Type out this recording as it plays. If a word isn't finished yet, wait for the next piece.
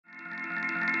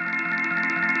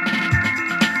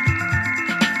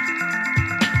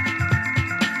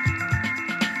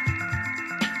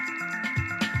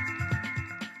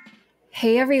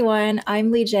Hey everyone,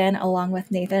 I'm Lee Jin along with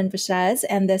Nathan Bashez,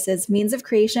 and this is Means of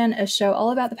Creation, a show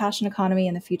all about the passion economy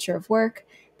and the future of work.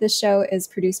 This show is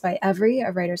produced by Every,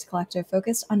 a writers collective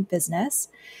focused on business.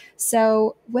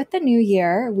 So, with the new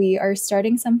year, we are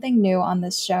starting something new on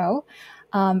this show.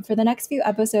 For the next few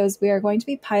episodes, we are going to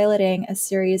be piloting a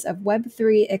series of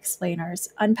Web3 explainers,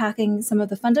 unpacking some of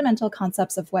the fundamental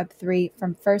concepts of Web3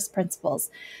 from first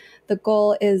principles. The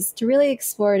goal is to really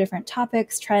explore different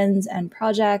topics, trends, and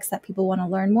projects that people want to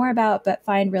learn more about but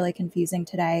find really confusing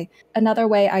today. Another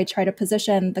way I try to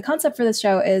position the concept for this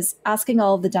show is asking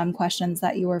all of the dumb questions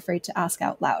that you were afraid to ask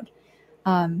out loud.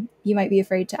 You might be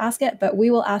afraid to ask it, but we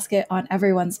will ask it on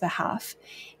everyone's behalf.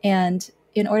 And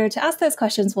in order to ask those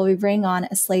questions, we'll be bringing on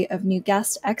a slate of new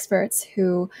guest experts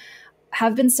who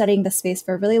have been studying the space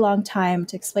for a really long time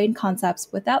to explain concepts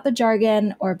without the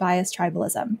jargon or biased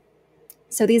tribalism.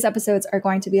 So these episodes are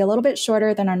going to be a little bit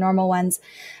shorter than our normal ones,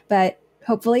 but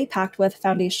hopefully packed with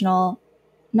foundational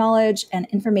knowledge and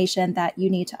information that you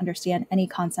need to understand any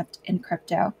concept in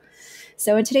crypto.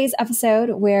 So in today's episode,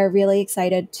 we're really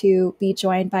excited to be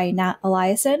joined by Nat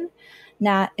Eliason.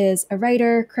 Nat is a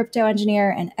writer, crypto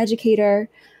engineer, and educator.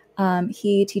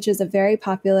 He teaches a very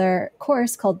popular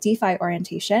course called DeFi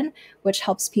Orientation, which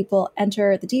helps people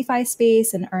enter the DeFi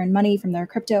space and earn money from their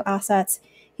crypto assets.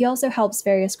 He also helps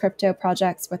various crypto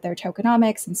projects with their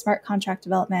tokenomics and smart contract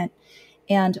development.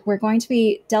 And we're going to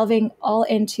be delving all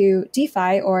into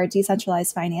DeFi, or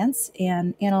decentralized finance,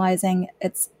 and analyzing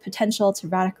its potential to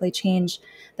radically change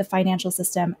the financial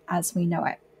system as we know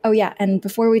it. Oh yeah, and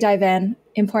before we dive in,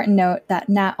 important note that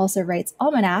Nat also writes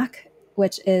Almanac,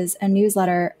 which is a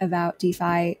newsletter about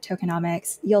DeFi,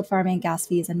 tokenomics, yield farming, gas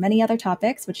fees, and many other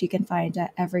topics, which you can find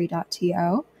at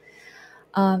every.to.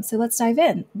 So let's dive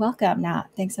in. Welcome, Nat.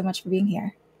 Thanks so much for being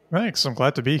here. Thanks. I'm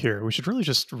glad to be here. We should really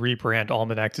just rebrand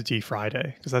Almanac to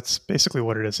D-Friday, because that's basically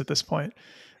what it is at this point.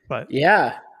 But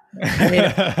yeah, I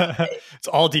mean, it's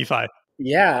all DeFi.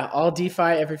 Yeah, all DeFi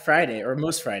every Friday, or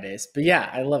most Fridays. But yeah,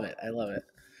 I love it. I love it.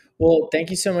 Well, thank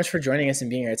you so much for joining us and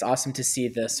being here. It's awesome to see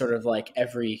the sort of like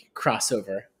every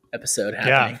crossover episode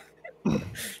happening. Yeah,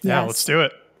 Yes. Let's do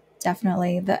it.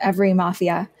 Definitely, the Every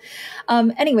Mafia.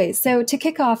 Anyways, so to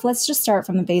kick off, let's just start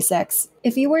from the basics.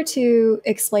 If you were to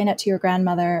explain it to your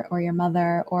grandmother or your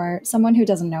mother or someone who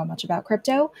doesn't know much about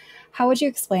crypto, how would you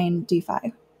explain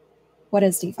DeFi? What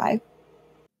is DeFi?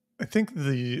 I think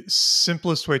the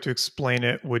simplest way to explain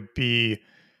it would be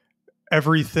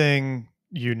everything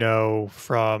you know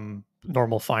from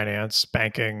normal finance,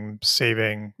 banking,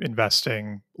 saving,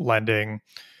 investing, lending,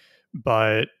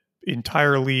 but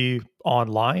entirely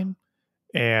online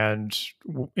and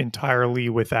entirely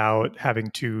without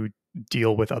having to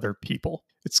deal with other people.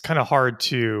 It's kind of hard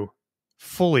to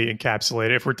fully encapsulate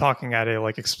it. If we're talking at a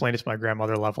like explain it to my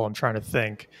grandmother level, I'm trying to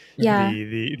think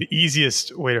the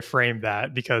easiest way to frame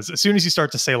that, because as soon as you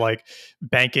start to say like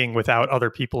banking without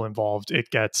other people involved, it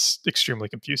gets extremely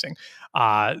confusing.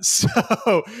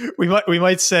 So we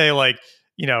might say like,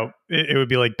 you know, it would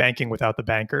be like banking without the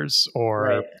bankers, or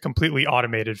Right. completely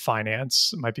automated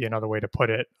finance might be another way to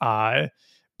put it.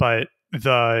 But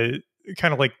the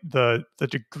kind of like the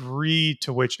degree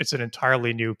to which it's an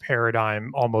entirely new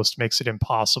paradigm almost makes it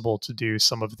impossible to do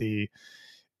some of the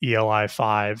ELI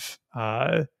 5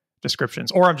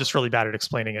 descriptions. Or I'm just really bad at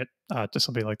explaining it to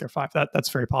somebody like their 5. That's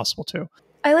very possible too.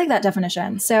 I like that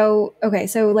definition. So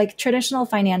like traditional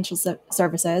financial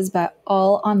services, but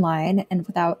all online and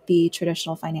without the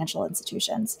traditional financial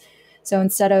institutions. So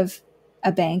instead of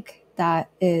a bank that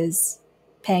is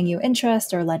paying you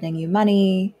interest or lending you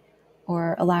money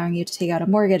or allowing you to take out a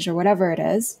mortgage or whatever it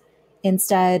is,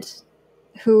 instead,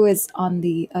 who is on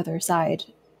the other side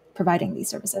providing these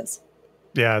services?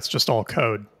 Yeah, it's just all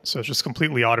code. So it's just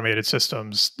completely automated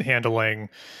systems handling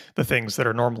the things that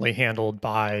are normally handled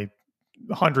by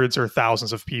hundreds or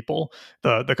thousands of people.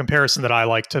 The comparison that I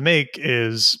like to make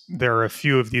is there are a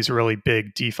few of these really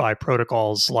big DeFi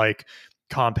protocols like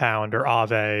Compound or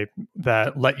Aave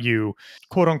that let you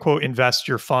quote unquote invest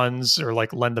your funds or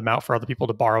like lend them out for other people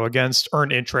to borrow against,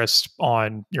 earn interest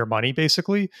on your money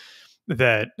basically,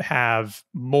 that have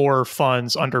more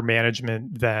funds under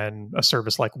management than a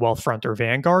service like Wealthfront or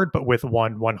Vanguard, but with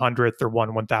 1/100th or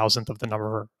 1/1000th of the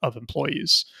number of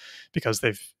employees, because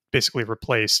they've basically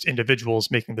replaced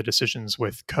individuals making the decisions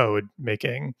with code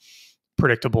making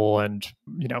predictable and,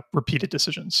 you know, repeated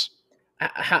decisions.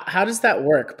 How does that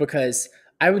work? Because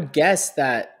I would guess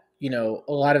that, you know,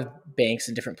 a lot of banks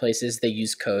in different places, they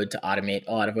use code to automate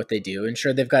a lot of what they do. And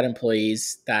sure, they've got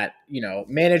employees that, you know,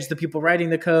 manage the people writing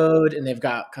the code, and they've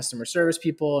got customer service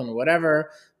people and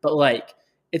whatever. But like,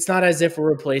 it's not as if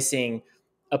we're replacing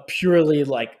a purely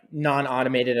like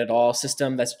non-automated at all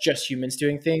system that's just humans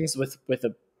doing things with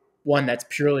a one that's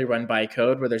purely run by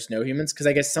code where there's no humans? Because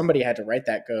I guess somebody had to write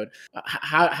that code.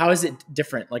 How is it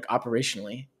different, like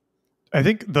operationally? I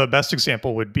think the best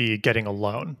example would be getting a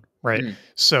loan, right? Mm.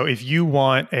 So if you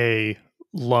want a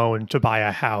loan to buy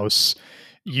a house,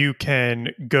 you can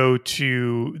go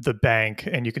to the bank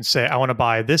and you can say, I want to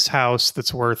buy this house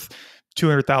that's worth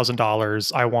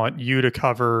 $200,000. I want you to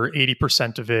cover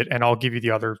 80% of it, and I'll give you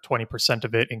the other 20%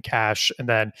 of it in cash. And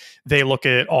then they look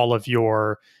at all of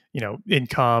your,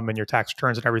 income and your tax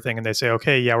returns and everything, and they say,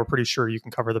 okay, yeah, we're pretty sure you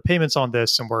can cover the payments on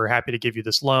this, and we're happy to give you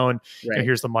this loan. Right.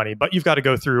 Here's the money. But you've got to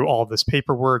go through all of this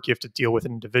paperwork. You have to deal with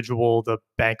an individual. The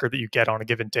banker that you get on a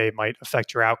given day might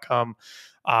affect your outcome.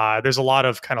 There's a lot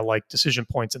of kind of like decision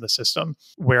points in the system.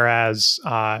 Whereas,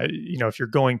 if you're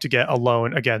going to get a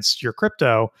loan against your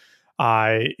crypto,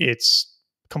 it's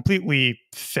completely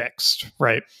fixed,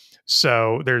 right?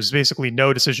 So there's basically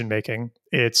no decision making.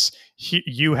 It's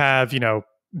you have,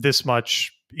 this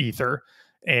much Ether,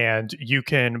 and you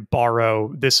can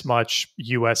borrow this much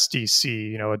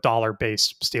USDC, a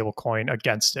dollar-based stablecoin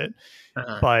against it.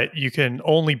 Uh-huh. But you can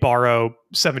only borrow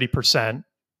 70%,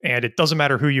 and it doesn't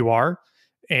matter who you are.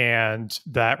 And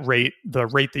the rate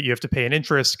that you have to pay in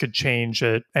interest could change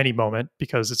at any moment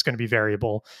because it's going to be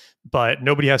variable, but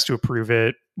nobody has to approve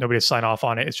it. Nobody has to sign off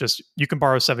on it. It's just, you can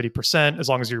borrow 70%. As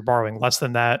long as you're borrowing less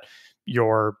than that,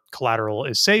 your collateral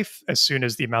is safe. As soon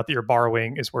as the amount that you're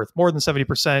borrowing is worth more than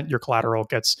 70%, your collateral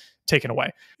gets taken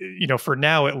away. For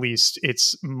now, at least,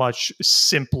 it's much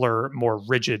simpler, more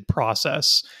rigid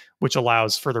process, which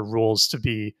allows for the rules to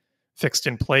be fixed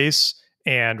in place.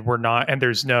 And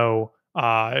there's no,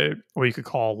 what you could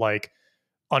call like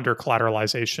under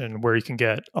collateralization, where you can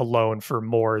get a loan for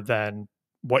more than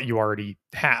what you already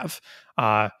have.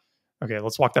 Okay,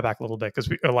 let's walk that back a little bit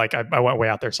because I went way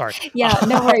out there. Sorry. Yeah,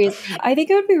 no worries. I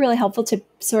think it would be really helpful to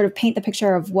sort of paint the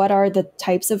picture of what are the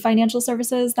types of financial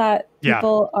services that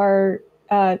people are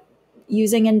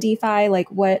using in DeFi.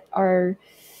 Like, what are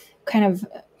kind of,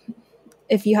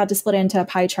 if you had to split it into a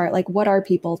pie chart, like what are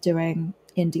people doing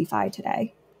in DeFi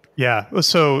today? Yeah.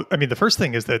 So, the first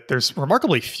thing is that there's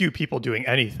remarkably few people doing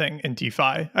anything in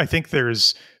DeFi. I think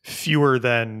there's fewer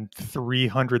than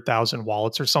 300,000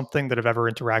 wallets or something that have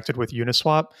ever interacted with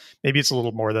Uniswap. Maybe it's a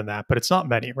little more than that, but it's not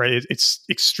many, right? It's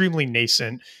extremely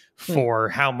nascent for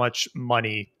how much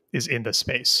money is in the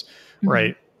space,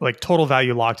 right? Like total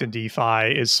value locked in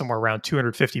DeFi is somewhere around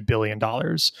 $250 billion.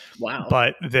 Wow.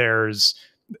 But there's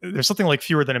something like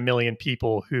fewer than 1 million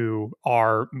people who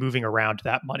are moving around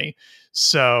that money.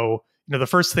 So, the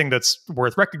first thing that's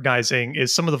worth recognizing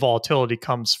is some of the volatility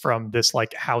comes from this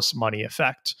like house money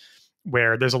effect,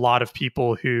 where there's a lot of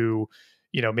people who,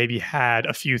 maybe had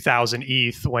a few thousand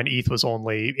ETH when ETH was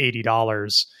only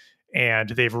 $80, and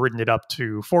they've ridden it up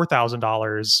to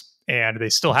 $4,000. And they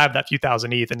still have that few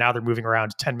thousand ETH, and now they're moving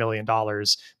around $10 million.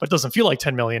 But it doesn't feel like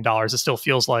 $10 million. It still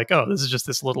feels like, oh, this is just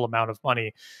this little amount of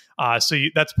money. So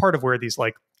that's part of where these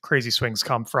like crazy swings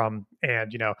come from.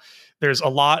 And there's a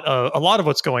lot of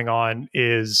what's going on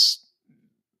is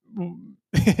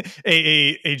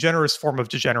a generous form of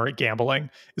degenerate gambling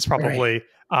is probably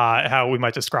how we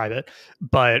might describe it.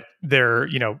 But there,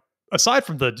 aside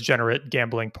from the degenerate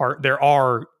gambling part, there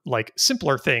are like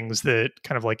simpler things that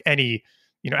kind of like any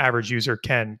average user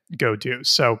can go do.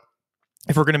 So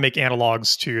if we're going to make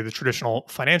analogs to the traditional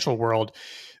financial world,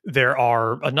 there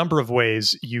are a number of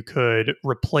ways you could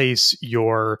replace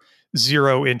your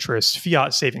zero interest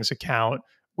fiat savings account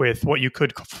with what you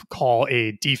could call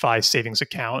a DeFi savings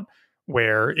account,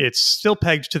 where it's still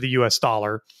pegged to the US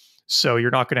dollar. So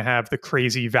you're not going to have the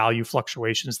crazy value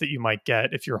fluctuations that you might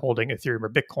get if you're holding Ethereum or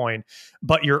Bitcoin,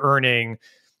 but you're earning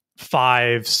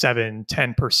 5, 7,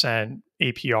 10%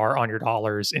 APR on your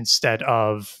dollars instead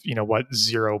of,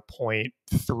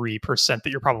 0.3%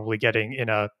 that you're probably getting in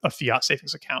a fiat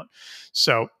savings account.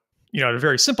 So, at a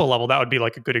very simple level, that would be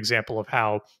like a good example of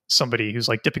how somebody who's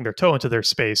like dipping their toe into their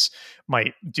space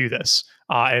might do this.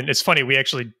 And it's funny, we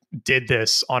actually did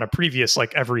this on a previous,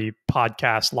 like every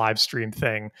podcast live stream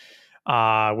thing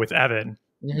with Evan.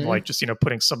 Like just,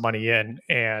 putting some money in.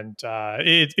 And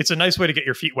it's a nice way to get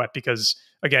your feet wet because,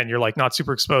 again, you're like not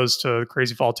super exposed to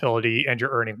crazy volatility and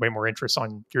you're earning way more interest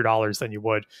on your dollars than you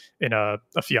would in a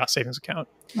fiat savings account.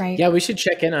 Right. Yeah, we should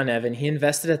check in on Evan. He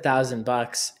invested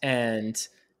 $1,000 and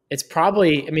it's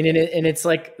probably, and it's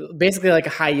like basically like a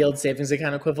high yield savings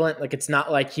account equivalent. Like it's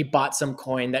not like he bought some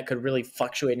coin that could really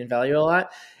fluctuate in value a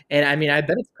lot. And I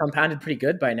bet it's compounded pretty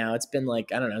good by now. It's been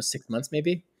like, I don't know, 6 months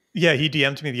maybe. Yeah, he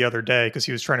DM'd me the other day because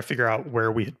he was trying to figure out where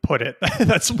we had put it.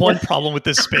 That's one problem with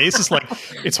this space. It's like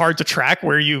it's hard to track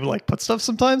where you like put stuff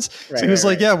sometimes. So he was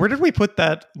like, "Yeah, where did we put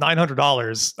that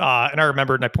 $900?" And I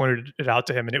remembered, and I pointed it out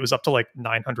to him, and it was up to like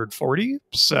 940.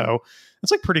 So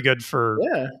it's like pretty good for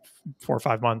 4 or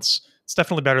 5 months. It's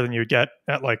definitely better than you would get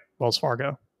at like Wells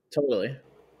Fargo. Totally.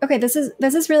 Okay, this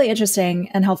is really interesting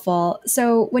and helpful.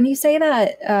 So when you say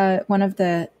that one of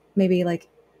the maybe like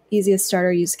easiest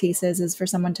starter use cases is for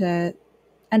someone to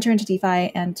enter into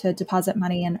DeFi and to deposit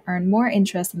money and earn more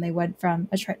interest than they would from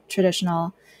a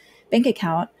traditional bank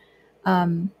account,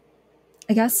 I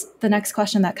guess the next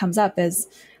question that comes up is,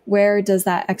 where does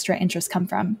that extra interest come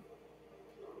from?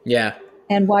 Yeah.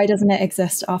 And why doesn't it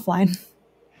exist offline?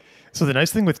 So the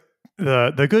nice thing with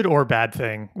the good or bad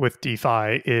thing with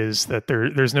DeFi is that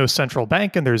there's no central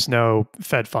bank and there's no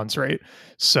Fed funds rate.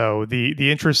 So the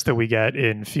interest that we get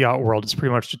in fiat world is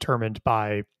pretty much determined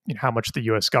by how much the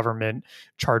U.S. government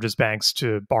charges banks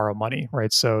to borrow money,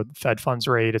 right? So the Fed funds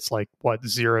rate, it's like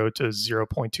 0 to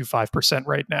 0.25%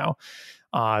 right now.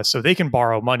 So they can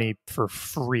borrow money for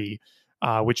free,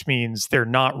 which means they're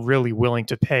not really willing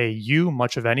to pay you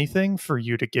much of anything for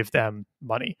you to give them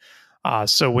money.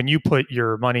 So when you put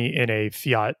your money in a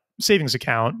fiat savings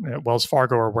account at Wells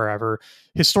Fargo or wherever,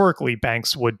 historically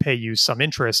banks would pay you some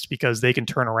interest because they can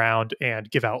turn around and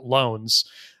give out loans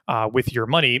with your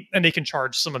money, and they can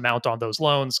charge some amount on those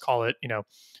loans. Call it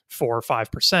 4 or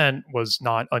 5% was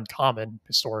not uncommon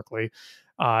historically,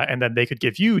 and then they could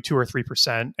give you 2 or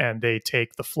 3%, and they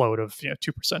take the float of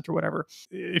 2% or whatever.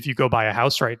 If you go buy a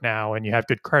house right now and you have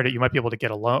good credit, you might be able to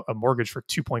get a mortgage for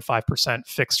 2.5%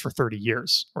 fixed for 30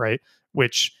 years, right?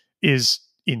 Which is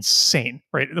insane,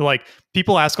 right? Like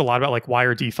people ask a lot about like why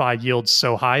are DeFi yields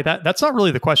so high? That's not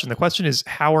really the question. The question is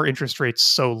how are interest rates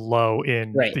so low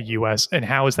in the US, and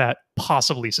how is that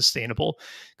possibly sustainable?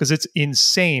 Because it's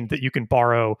insane that you can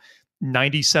borrow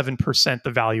 97% the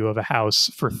value of a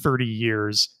house for 30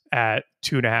 years at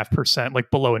 2.5%, like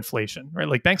below inflation, right?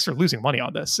 Like banks are losing money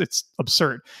on this. It's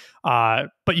absurd.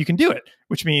 But you can do it,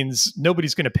 which means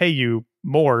nobody's going to pay you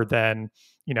more than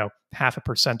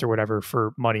 0.5% or whatever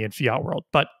for money in fiat world.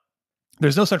 But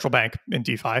there's no central bank in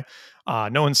DeFi.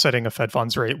 No one's setting a Fed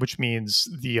funds rate, which means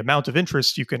the amount of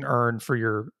interest you can earn for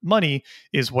your money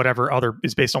is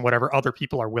based on whatever other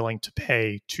people are willing to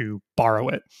pay to borrow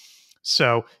it.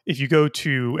 So if you go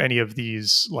to any of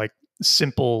these like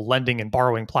simple lending and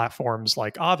borrowing platforms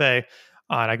like Aave,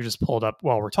 and I could just pull it up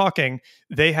while we're talking,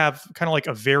 they have kind of like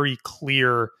a very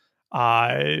clear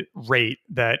rate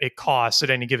that it costs at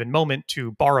any given moment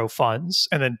to borrow funds.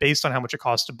 And then based on how much it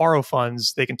costs to borrow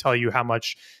funds, they can tell you how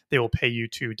much they will pay you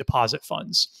to deposit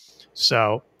funds.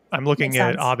 So I'm looking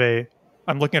at Aave.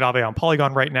 I'm looking at Aave on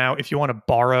Polygon right now. If you want to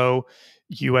borrow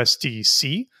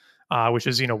USDC, which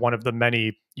is one of the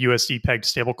many USD pegged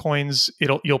stablecoins,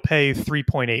 you'll pay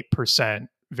 3.8%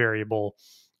 variable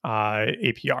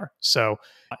APR. So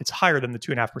it's higher than the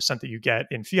 2.5% that you get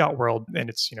in fiat world, and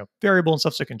it's variable and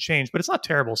stuff, so it can change, but it's not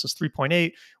terrible. So it's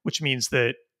 3.8, which means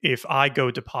that if I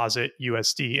go deposit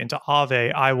USD into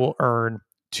Aave, I will earn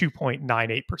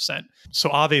 2.98%. So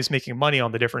Aave is making money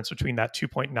on the difference between that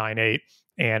 2.98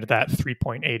 and that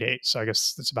 3.88. So I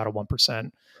guess it's about a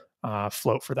 1%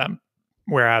 float for them.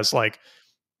 Whereas like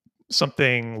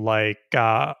something like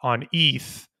on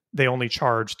ETH, they only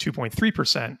charge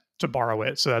 2.3% to borrow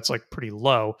it. So that's like pretty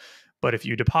low. But if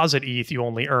you deposit ETH, you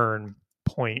only earn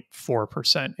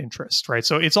 0.4% interest, right?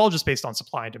 So it's all just based on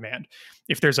supply and demand.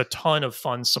 If there's a ton of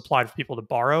funds supplied for people to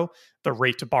borrow, the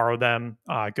rate to borrow them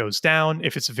goes down.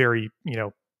 If it's very,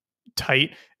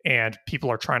 tight and people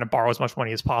are trying to borrow as much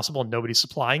money as possible and nobody's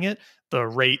supplying it, the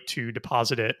rate to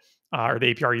deposit it or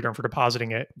the APR you earn for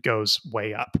depositing it goes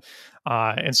way up.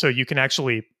 And so you can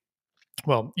actually,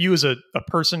 you as a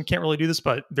person can't really do this,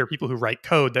 but there are people who write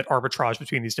code that arbitrage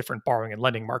between these different borrowing and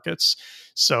lending markets.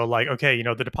 So like, okay,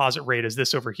 the deposit rate is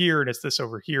this over here and it's this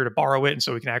over here to borrow it. And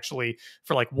so we can actually,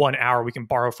 for like 1 hour, we can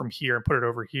borrow from here and put it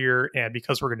over here. And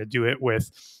because we're going to do it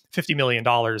with $50 million,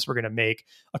 we're going to make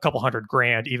a couple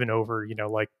 $100,000 even over,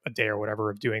 like a day or whatever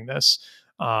of doing this.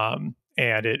 And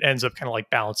it ends up kind of like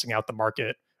balancing out the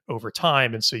market over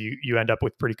time. And so you end up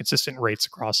with pretty consistent rates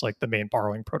across like the main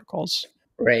borrowing protocols.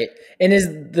 Right. And is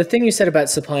the thing you said about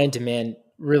supply and demand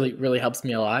really, really helps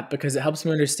me a lot, because it helps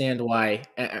me understand why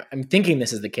I'm thinking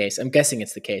this is the case. I'm guessing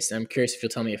it's the case. And I'm curious if you'll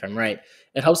tell me if I'm right.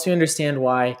 It helps me understand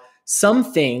why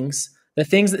some things, the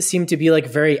things that seem to be like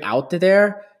very out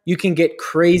there, you can get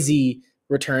crazy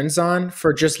returns on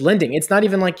for just lending. It's not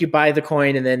even like you buy the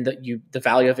coin and then the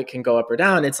value of it can go up or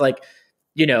down. It's like,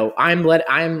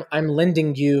 I'm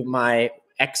lending you my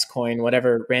X coin,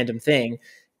 whatever random thing,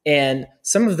 And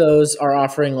some of those are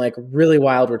offering like really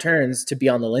wild returns to be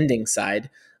on the lending side.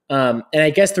 And I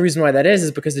guess the reason why that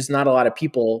is because there's not a lot of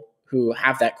people who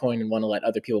have that coin and want to let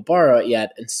other people borrow it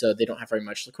yet. And so they don't have very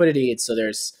much liquidity. And so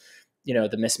there's,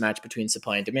 the mismatch between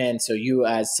supply and demand. So you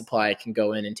as supply can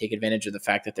go in and take advantage of the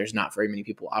fact that there's not very many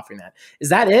people offering that. Is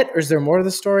that it? Or is there more to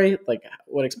the story? Like,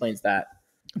 what explains that?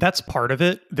 That's part of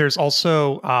it. There's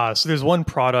also, so there's one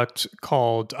product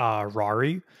called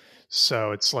Rari.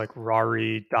 So it's like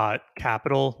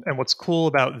Rari.capital. And what's cool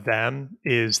about them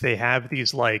is they have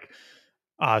these like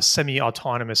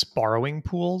semi-autonomous borrowing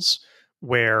pools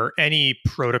where any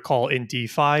protocol in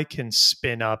DeFi can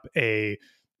spin up a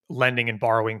lending and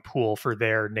borrowing pool for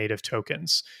their native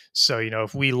tokens. So,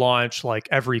 if we launch like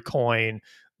every coin,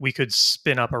 we could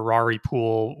spin up a Rari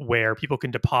pool where people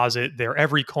can deposit their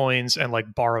every coins and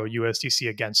like borrow USDC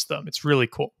against them. It's really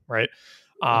cool, right?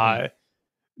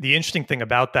 The interesting thing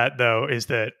about that though is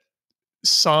that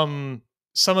some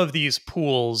of these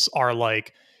pools are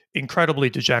like incredibly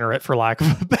degenerate, for lack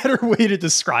of a better way to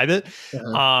describe it.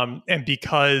 And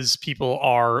because people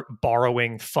are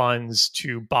borrowing funds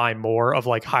to buy more of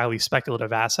like highly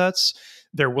speculative assets,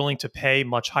 they're willing to pay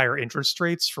much higher interest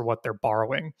rates for what they're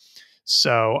borrowing.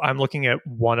 So I'm looking at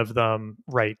one of them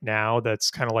right now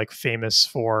that's kind of like famous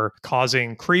for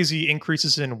causing crazy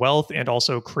increases in wealth and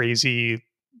also crazy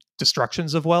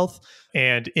destructions of wealth.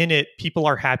 And in it, people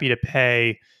are happy to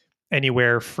pay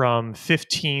anywhere from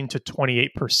 15 to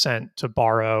 28% to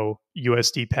borrow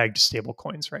USD pegged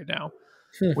stablecoins right now,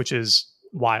 which is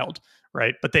wild,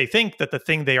 right? But they think that the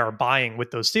thing they are buying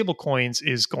with those stablecoins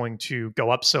is going to go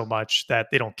up so much that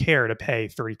they don't care to pay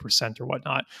 30% or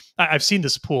whatnot. I've seen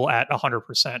this pool at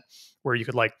 100% where you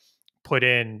could like put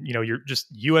in, you're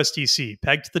just USDC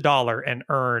pegged to the dollar and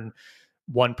earn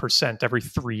 1% every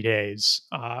 3 days,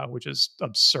 which is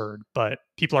absurd. But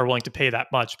people are willing to pay that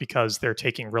much because they're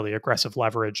taking really aggressive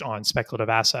leverage on speculative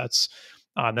assets.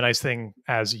 The nice thing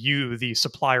as the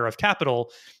supplier of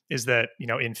capital, is that,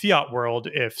 in fiat world,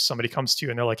 if somebody comes to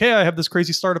you and they're like, hey, I have this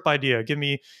crazy startup idea, give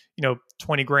me,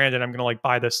 20 grand and I'm going to like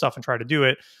buy this stuff and try to do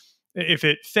it. If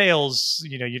it fails,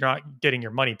 you're not getting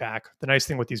your money back. The nice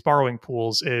thing with these borrowing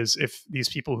pools is if these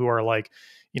people who are like,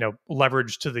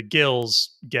 leveraged to the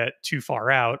gills get too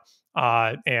far out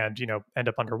and, end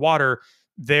up underwater,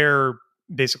 their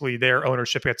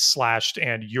ownership gets slashed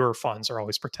and your funds are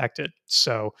always protected.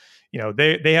 So,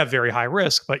 they have very high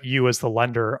risk, but you as the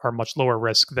lender are much lower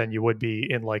risk than you would be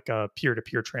in like a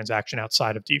peer-to-peer transaction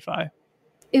outside of DeFi.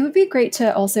 It would be great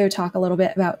to also talk a little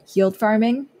bit about yield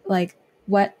farming. Like,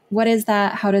 what is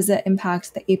that? How does it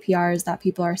impact the APRs that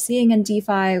people are seeing in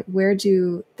DeFi? Where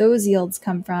do those yields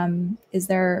come from? Is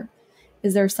there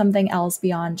something else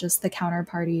beyond just the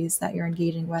counterparties that you're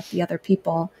engaging with, the other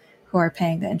people who are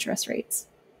paying the interest rates?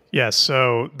 Yeah.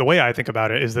 So the way I think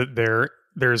about it is that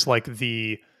there's like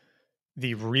the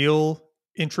real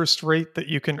interest rate that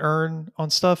you can earn on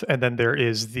stuff, and then there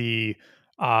is the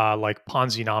like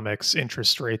Ponzi-nomics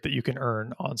interest rate that you can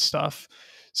earn on stuff.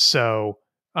 So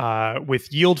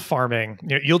with yield farming,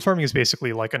 yield farming is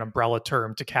basically like an umbrella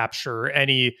term to capture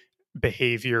any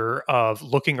behavior of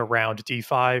looking around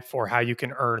DeFi for how you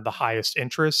can earn the highest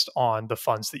interest on the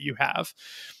funds that you have.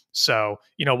 So,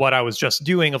 what I was just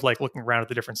doing of like looking around at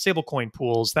the different stablecoin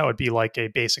pools, that would be like a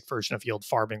basic version of yield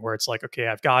farming where it's like, okay,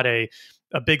 I've got a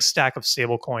big stack of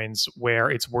stablecoins where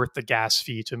it's worth the gas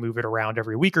fee to move it around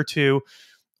every week or two.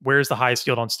 Where's the highest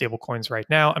yield on stablecoins right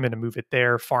now? I'm going to move it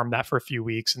there, farm that for a few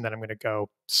weeks, and then I'm going to go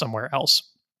somewhere else.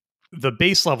 The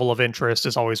base level of interest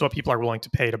is always what people are willing to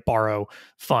pay to borrow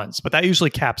funds, but that usually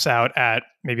caps out at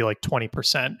maybe like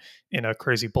 20% in a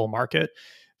crazy bull market.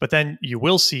 But then you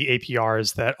will see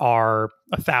APRs that are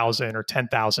 1,000 or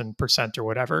 10,000% or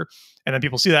whatever. And then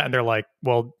people see that and they're like,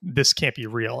 well, this can't be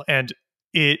real. And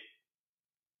it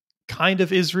kind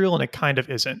of is real and it kind of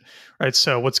isn't, right?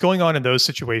 So what's going on in those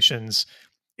situations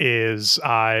is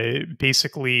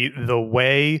basically the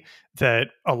way that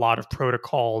a lot of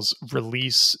protocols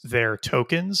release their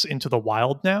tokens into the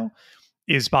wild now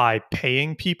is by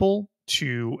paying people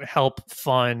to help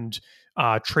fund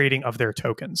trading of their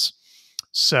tokens.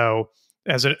 So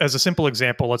as a simple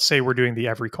example, let's say we're doing the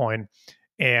every coin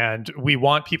and we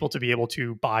want people to be able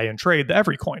to buy and trade the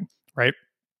every coin, right?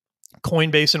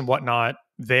 Coinbase and whatnot,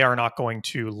 they are not going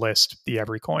to list the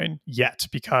every coin yet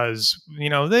because,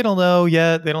 they don't know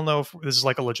yet. They don't know if this is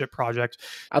like a legit project.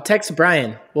 I'll text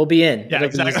Brian. We'll be in. Yeah,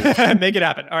 exactly. Make it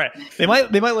happen. All right. They might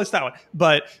list that one,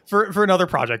 but for another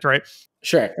project, right?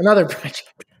 Sure. Another project.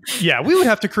 Yeah. We would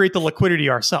have to create the liquidity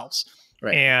ourselves.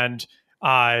 Right. And,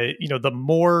 the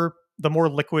more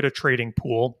liquid a trading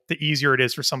pool, the easier it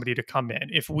is for somebody to come in.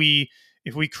 If we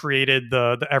if we created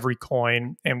the every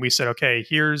coin and we said, okay,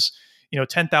 here's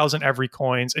 10,000 every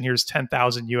coins and here's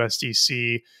 10,000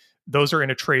 USDC, those are in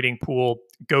a trading pool,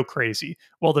 go crazy.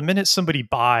 Well, the minute somebody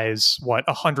buys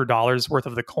 $100 worth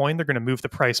of the coin, they're going to move the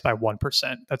price by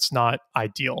 1%. That's not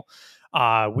ideal.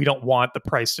 We don't want the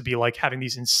price to be like having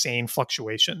these insane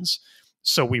fluctuations.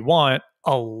 So we want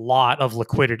a lot of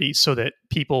liquidity so that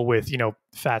people with,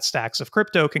 fat stacks of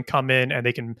crypto can come in and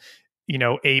they can,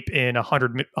 ape in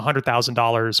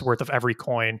 $100,000 worth of every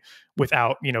coin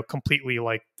without, completely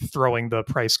like throwing the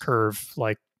price curve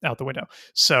like out the window.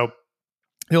 So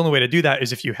the only way to do that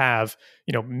is if you have,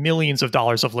 millions of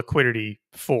dollars of liquidity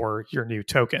for your new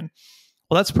token.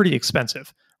 Well, that's pretty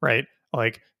expensive, right?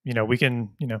 Like, we can,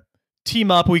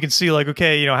 team up, we can see like,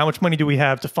 okay, how much money do we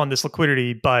have to fund this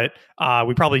liquidity, but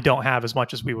we probably don't have as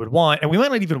much as we would want. And we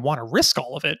might not even want to risk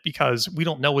all of it because we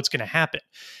don't know what's going to happen.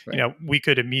 Right. We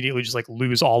could immediately just like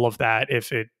lose all of that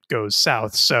if it goes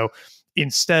south. So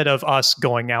instead of us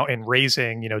going out and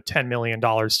raising, $10 million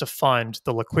to fund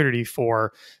the liquidity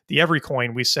for the every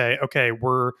coin, we say, okay,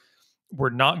 we're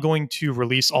not going to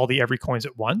release all the every coins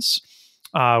at once.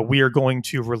 We are going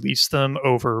to release them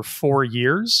over 4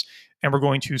 years. And we're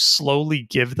going to slowly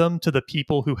give them to the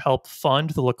people who help fund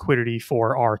the liquidity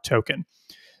for our token.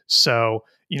 So,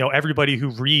 everybody who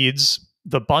reads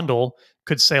the bundle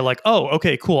could say like, oh,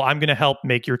 okay, cool. I'm going to help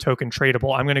make your token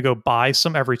tradable. I'm going to go buy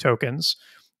some every tokens,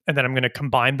 and then I'm going to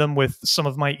combine them with some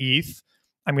of my ETH.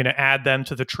 I'm going to add them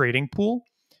to the trading pool.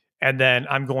 And then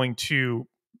I'm going to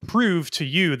prove to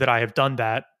you that I have done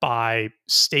that by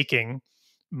staking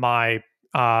my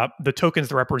the tokens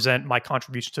that represent my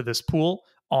contribution to this pool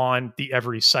on the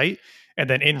every site. And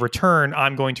then in return,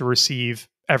 I'm going to receive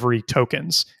every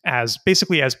tokens as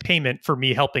basically as payment for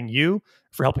me helping you,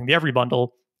 for helping the every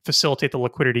bundle facilitate the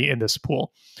liquidity in this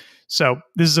pool. So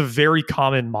this is a very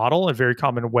common model, a very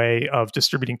common way of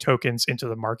distributing tokens into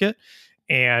the market.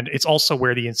 And it's also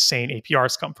where the insane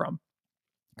APRs come from.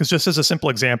 Because just as a simple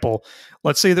example,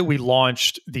 let's say that we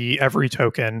launched the every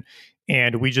token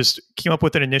and we just came up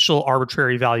with an initial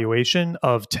arbitrary valuation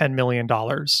of $10 million.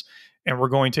 And we're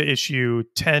going to issue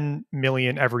 10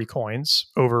 million every coins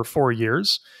over 4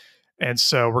 years. And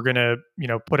so we're going to,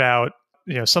 put out,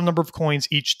 some number of coins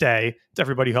each day to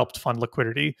everybody who helped fund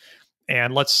liquidity.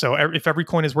 And if every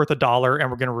coin is worth $1 and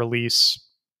we're going to release,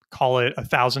 call it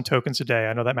 1,000 tokens a day.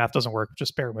 I know that math doesn't work.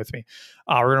 Just bear with me.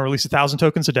 We're going to release 1,000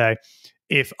 tokens a day.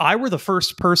 If I were the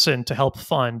first person to help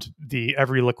fund the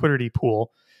every liquidity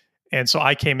pool, and so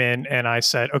I came in and I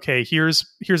said, okay, here's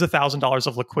 $1,000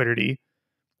 of liquidity.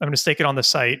 I'm going to stake it on the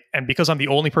site. And because I'm the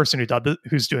only person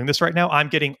who's doing this right now, I'm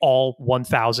getting all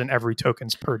 1,000 every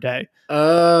tokens per day.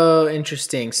 Oh,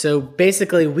 interesting. So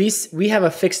basically we have a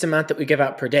fixed amount that we give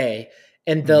out per day.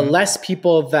 And the less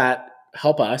people that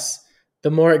help us, the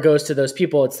more it goes to those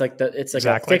people. It's like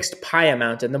exactly. A fixed pie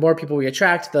amount. And the more people we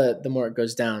attract, the more it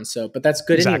goes down. So, but that's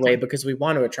good anyway, because we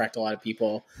want to attract a lot of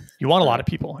people. You want a lot of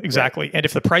people. Exactly. Right. And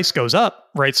if the price goes up,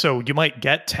 right, so you might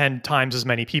get 10 times as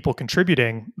many people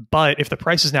contributing, but if the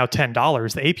price is now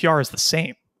 $10, the APR is the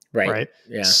same. Right.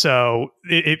 Yeah. So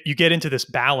you get into this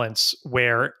balance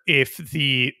where if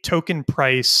the token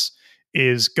price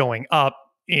is going up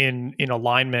in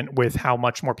alignment with how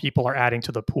much more people are adding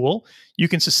to the pool, you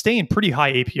can sustain pretty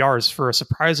high APRs for a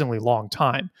surprisingly long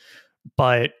time.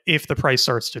 But if the price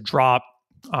starts to drop,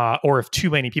 or if too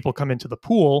many people come into the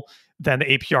pool, then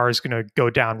the APR is going to go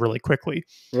down really quickly.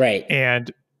 Right.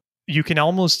 And you can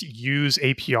almost use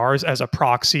APRs as a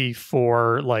proxy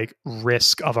for like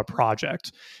risk of a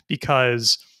project,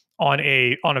 because on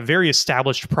a very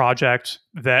established project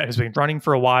that has been running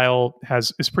for a while,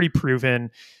 is pretty proven,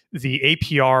 the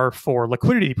APR for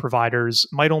liquidity providers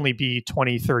might only be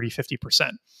 20, 30,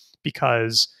 50%,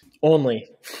 because only.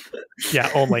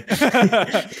 Yeah, only.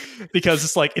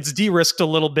 Because it's de-risked a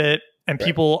little bit and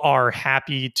people are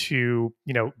happy to,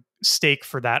 stake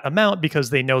for that amount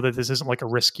because they know that this isn't like a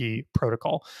risky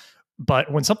protocol.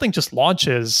 But when something just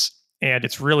launches and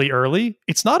it's really early,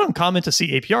 it's not uncommon to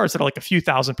see APRs that are like a few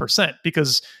 %,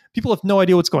 because people have no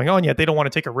idea what's going on yet. They don't want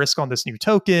to take a risk on this new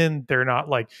token. They're not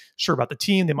like sure about the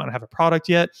team. They might not have a product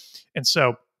yet. And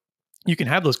so you can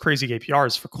have those crazy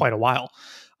APRs for quite a while.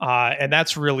 And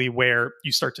that's really where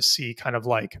you start to see kind of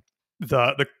like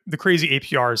the crazy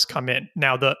APRs come in.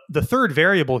 Now, the third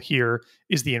variable here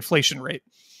is the inflation rate.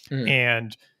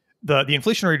 And the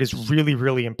inflation rate is really,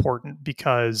 really important,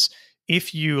 because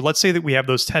if let's say that we have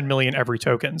those 10 million every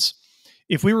tokens,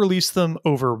 if we release them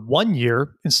over 1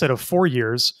 year instead of 4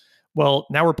 years, well,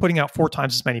 now we're putting out 4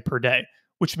 times as many per day,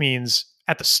 which means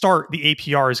at the start, the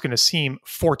APR is going to seem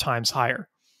 4 times higher.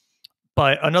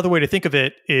 But another way to think of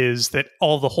it is that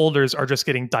all the holders are just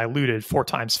getting diluted 4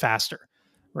 times faster,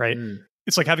 right?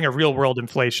 It's like having a real world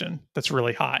inflation that's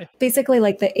really high. Basically,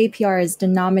 like the APR is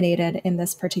denominated in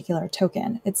this particular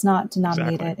token. It's not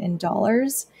denominated in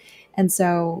dollars. And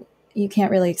so you can't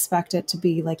really expect it to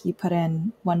be like you put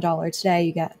in $1 today,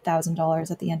 you get $1,000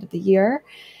 at the end of the year.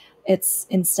 It's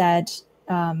instead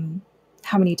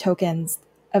how many tokens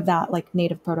of that like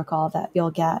native protocol that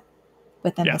you'll get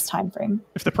within this time frame.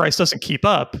 If the price doesn't keep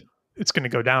up, it's going to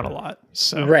go down a lot.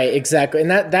 So right, exactly.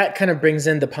 And that kind of brings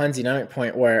in the Ponzi-nomic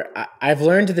point, where I've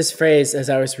learned this phrase as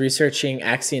I was researching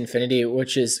Axie Infinity,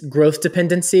 which is growth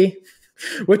dependency,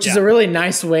 which is a really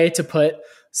nice way to put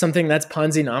something that's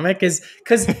Ponzi-nomic, is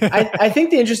because I think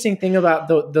the interesting thing about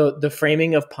the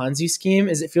framing of Ponzi scheme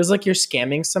is it feels like you're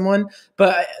scamming someone,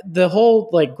 but the whole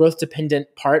like growth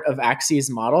dependent part of Axie's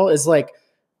model is like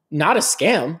not a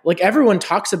scam. Like everyone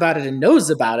talks about it and knows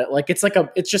about it. Like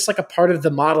it's just like a part of the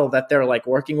model that they're like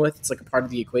working with. It's like a part of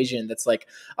the equation that's like,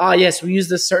 yes, we use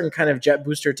this certain kind of jet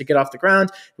booster to get off the ground.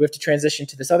 We have to transition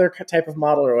to this other type of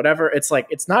model or whatever. It's like,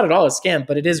 it's not at all a scam,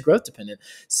 but it is growth dependent.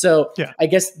 So I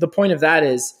guess the point of that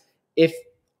is, if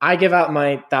I give out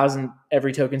my 1,000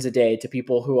 every tokens a day to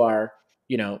people who are,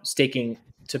 staking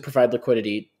to provide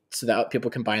liquidity so that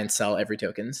people can buy and sell every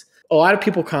tokens, a lot of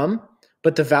people come,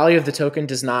 but the value of the token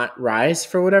does not rise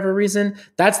for whatever reason.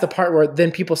 That's the part where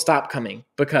then people stop coming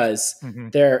because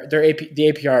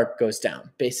the APR goes down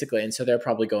basically. And so they're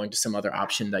probably going to some other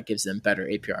option that gives them better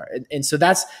APR. And so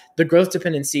that's the growth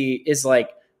dependency, is like,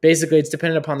 basically it's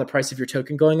dependent upon the price of your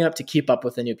token going up to keep up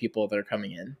with the new people that are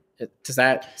coming in. Is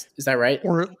that right?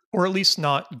 Or at least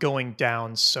not going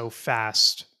down so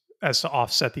fast as to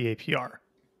offset the APR.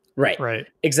 Right.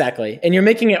 Exactly. And you're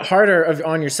making it harder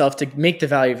on yourself to make the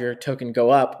value of your token go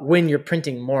up when you're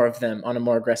printing more of them on a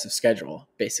more aggressive schedule,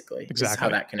 basically. Exactly. Is how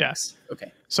that connects. Yeah.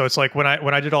 Okay. So it's like when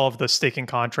I did all of the staking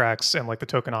contracts and like the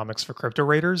tokenomics for crypto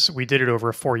raiders, we did it over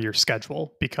a 4-year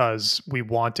schedule because we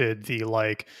wanted the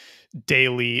like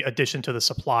daily addition to the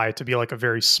supply to be like a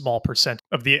very small percent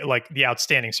of the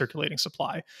outstanding circulating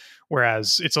supply.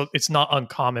 Whereas it's not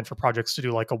uncommon for projects to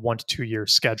do like a 1 to 2 year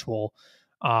schedule,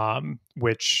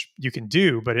 which you can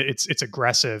do, but it's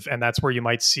aggressive. And that's where you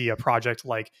might see a project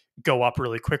like go up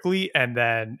really quickly and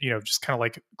then, just kind of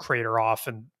like crater off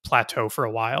and plateau for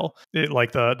a while.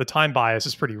 Like the time bias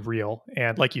is pretty real.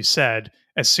 And like you said,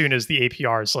 as soon as the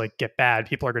APRs like get bad,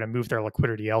 people are going to move their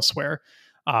liquidity elsewhere,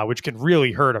 which can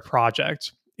really hurt a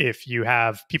project. If you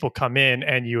have people come in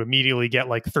and you immediately get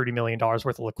like $30 million worth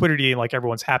of liquidity and like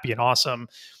everyone's happy and awesome,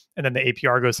 and then the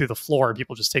APR goes through the floor and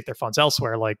people just take their funds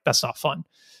elsewhere, like that's not fun.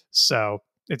 So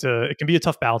it can be a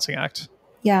tough balancing act.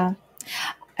 Yeah.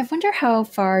 I wonder how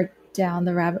far down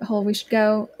the rabbit hole we should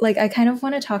go. Like I kind of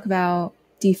want to talk about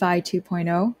DeFi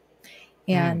 2.0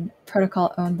 and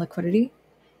protocol owned liquidity,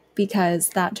 because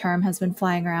that term has been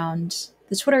flying around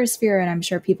the Twitter sphere and I'm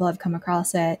sure people have come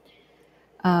across it.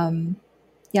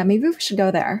 Maybe we should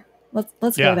go there.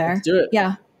 Let's go there. Let's do it.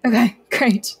 Yeah. Okay,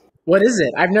 great. What is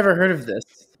it? I've never heard of this.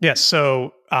 Yeah.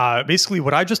 So basically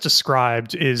what I just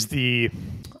described is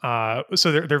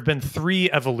so there have been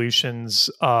 3 evolutions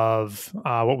of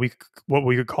what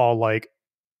we could call like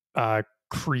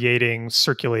creating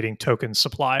circulating token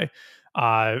supply.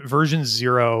 Version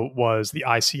 0 was the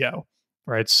ICO,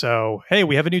 right? So, hey,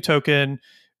 we have a new token.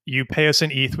 You pay us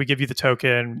in ETH, we give you the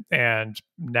token, and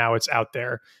now it's out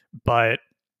there. But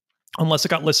unless it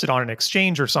got listed on an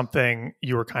exchange or something,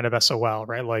 you were kind of SOL,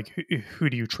 right? Like, who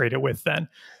do you trade it with then?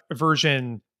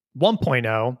 Version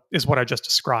 1.0 is what I just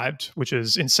described, which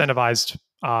is incentivized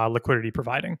liquidity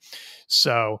providing.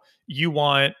 So you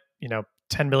want,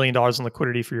 $10 million in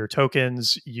liquidity for your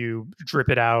tokens. You drip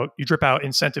out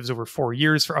incentives over 4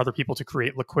 years for other people to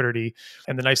create liquidity.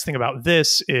 And the nice thing about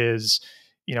this is,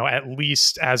 at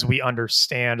least as we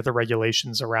understand the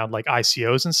regulations around like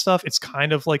ICOs and stuff, it's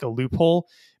kind of like a loophole,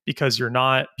 because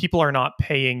people are not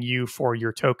paying you for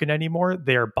your token anymore.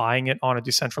 They're buying it on a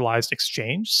decentralized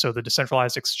exchange. So the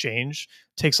decentralized exchange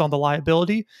takes on the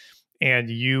liability, and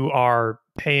you are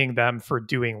paying them for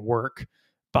doing work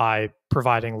by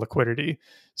providing liquidity.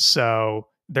 So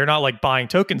they're not like buying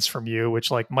tokens from you, which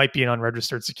like might be an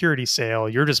unregistered security sale.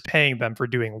 You're just paying them for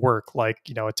doing work, like,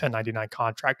 a 1099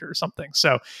 contractor or something.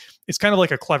 So it's kind of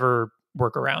like a clever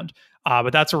workaround.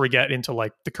 But that's where we get into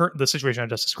like the situation I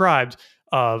just described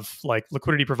of like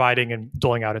liquidity providing and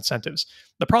doling out incentives.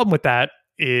 The problem with that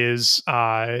is,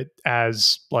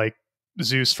 as like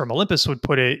Zeus from Olympus would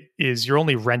put it, is you're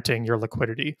only renting your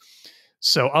liquidity.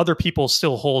 So other people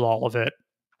still hold all of it,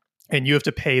 and you have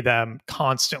to pay them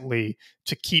constantly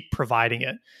to keep providing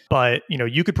it. But,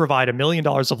 you could provide $1 million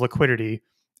of liquidity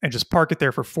and just park it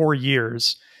there for 4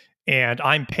 years. And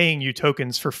I'm paying you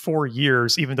tokens for 4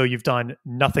 years, even though you've done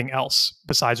nothing else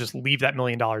besides just leave that $1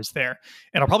 million there.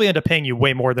 And I'll probably end up paying you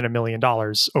way more than $1 million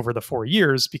over the 4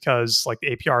 years, because like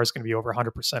the APR is going to be over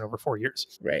 100% over 4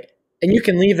 years. Right. And you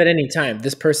can leave at any time.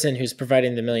 This person who's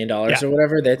providing the $1 million or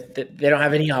whatever, that they don't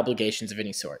have any obligations of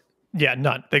any sort. Yeah,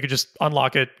 none. They could just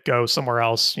unlock it, go somewhere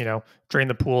else, drain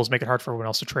the pools, make it hard for everyone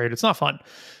else to trade. It's not fun.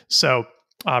 So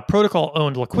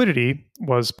protocol-owned liquidity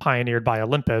was pioneered by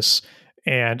Olympus.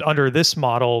 And under this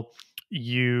model,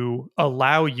 you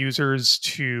allow users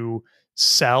to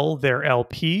sell their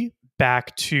LP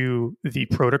back to the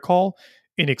protocol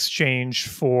in exchange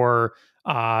for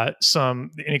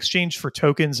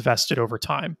tokens vested over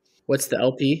time. What's the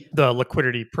LP? The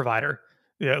liquidity provider.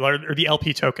 Yeah, or the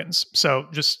LP tokens. So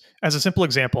just as a simple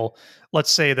example,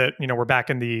 let's say that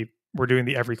we're doing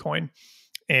the every coin,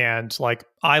 and like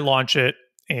I launch it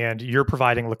and you're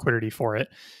providing liquidity for it.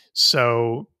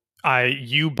 So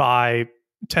you buy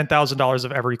 $10,000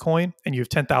 of every coin and you have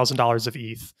 $10,000 of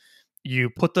ETH.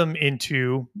 You put them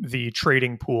into the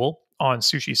trading pool on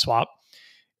SushiSwap,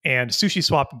 and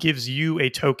SushiSwap gives you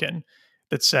a token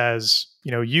that says,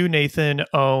 you, Nathan,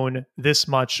 own this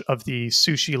much of the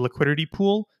Sushi liquidity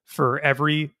pool for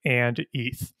every and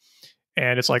ETH.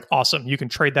 And it's like, awesome. You can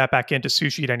trade that back into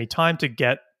Sushi at any time to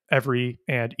get every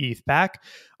and ETH back,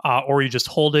 or you just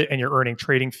hold it and you're earning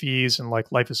trading fees and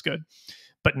like life is good.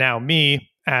 But now me,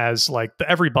 as like the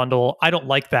every bundle, I don't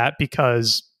like that,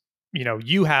 because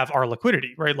you have our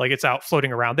liquidity, right? Like it's out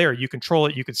floating around there. You control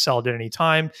it. You could sell it at any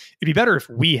time. It'd be better if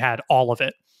we had all of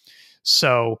it.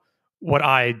 So what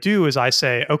I do is I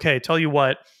say, okay, tell you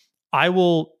what, I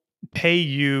will pay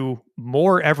you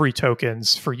more every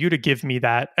tokens for you to give me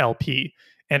that LP.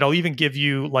 And I'll even give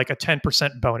you like a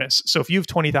 10% bonus. So if you have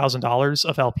 $20,000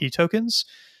 of LP tokens,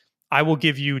 I will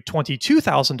give you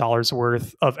 $22,000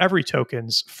 worth of every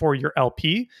tokens for your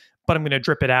LP, but I'm going to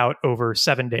drip it out over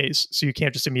 7 days. So you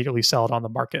can't just immediately sell it on the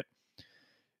market.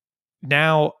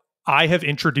 Now I have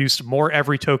introduced more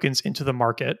every tokens into the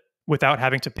market without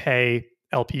having to pay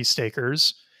LP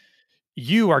stakers.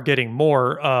 You are getting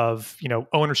more of,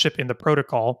 ownership in the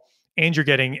protocol, and you're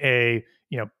getting a,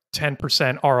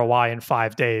 10% ROI in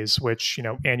 5 days, which,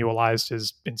 annualized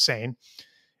is insane.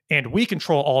 And we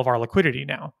control all of our liquidity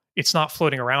now. It's not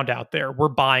floating around out there. We're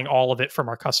buying all of it from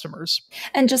our customers.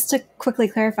 And just to quickly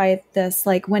clarify this,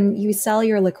 like when you sell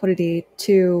your liquidity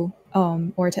to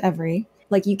or to every,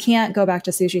 like you can't go back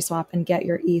to SushiSwap and get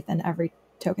your ETH and every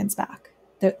tokens back.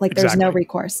 There's no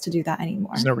recourse to do that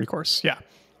anymore. There's no recourse. Yeah.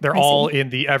 They're all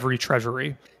in the every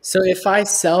treasury. So if I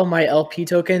sell my LP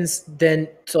tokens then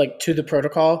to the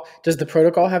protocol, does the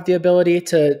protocol have the ability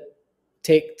to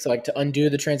undo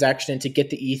the transaction and to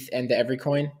get the ETH and the every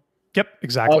coin? Yep,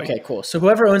 exactly. Okay, cool. So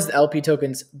whoever owns the LP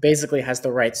tokens basically has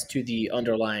the rights to the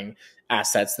underlying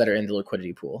assets that are in the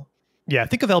liquidity pool. Yeah,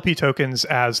 think of LP tokens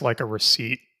as like a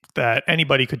receipt that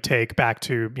anybody could take back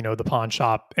to, the pawn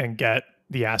shop and get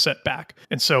the asset back.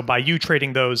 And so by you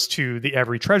trading those to the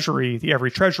every treasury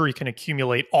can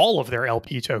accumulate all of their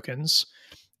LP tokens,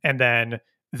 and then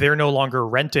they're no longer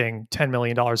renting $10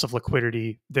 million of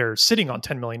liquidity. They're sitting on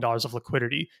 $10 million of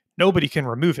liquidity. Nobody can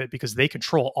remove it because they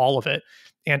control all of it.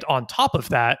 And on top of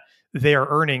that, they are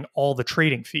earning all the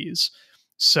trading fees.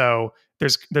 So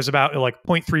there's about like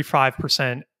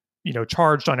 0.35%,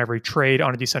 charged on every trade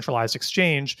on a decentralized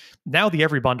exchange. Now the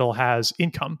every bundle has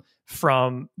income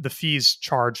from the fees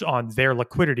charged on their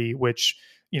liquidity, which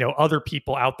other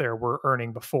people out there were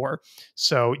earning before.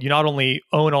 So you not only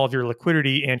own all of your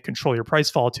liquidity and control your price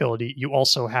volatility, you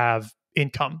also have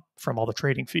income from all the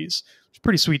trading fees. It's a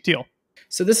pretty sweet deal.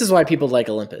 So this is why people like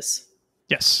Olympus.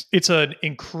 Yes, it's an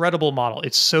incredible model.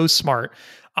 It's so smart,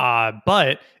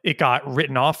 but it got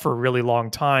written off for a really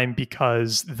long time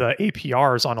because the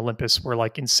APRs on Olympus were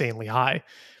like insanely high.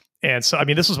 And so,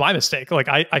 this was my mistake. Like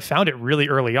I found it really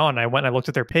early on. I went and I looked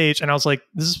at their page and I was like,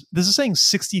 this is saying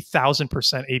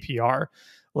 60,000% APR.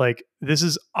 Like this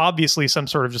is obviously some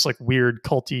sort of just like weird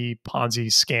culty Ponzi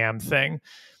scam thing,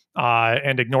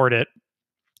 and ignored it,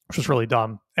 which was really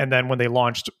dumb. And then when they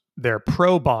launched their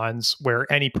pro bonds,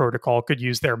 where any protocol could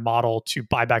use their model to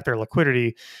buy back their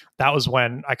liquidity, that was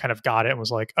when I kind of got it and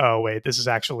was like, oh wait, this is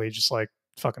actually just like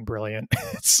fucking brilliant.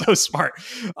 It's so smart.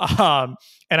 And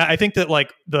I think that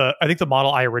the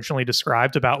model I originally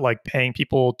described about like paying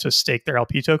people to stake their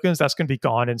LP tokens, that's going to be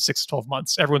gone in 6 to 12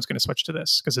 months. Everyone's going to switch to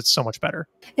this because it's so much better.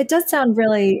 It does sound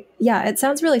it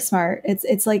sounds really smart.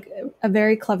 It's like a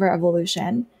very clever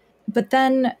evolution. But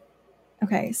then,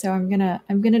 okay, so I'm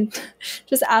gonna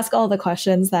just ask all the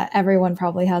questions that everyone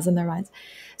probably has in their minds.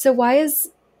 So why is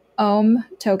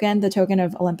token, the token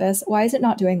of Olympus, why is it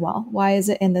not doing well? Why is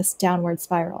it in this downward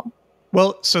spiral?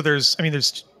 Well, so there's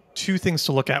two things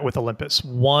to look at with Olympus.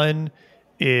 One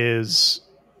is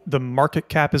the market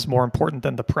cap is more important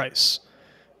than the price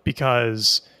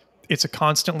because it's a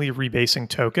constantly rebasing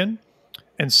token.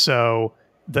 And so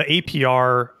the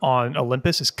APR on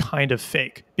Olympus is kind of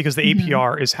fake because the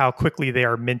APR is how quickly they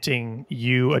are minting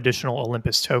you additional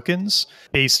Olympus tokens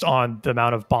based on the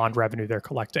amount of bond revenue they're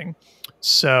collecting.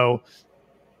 So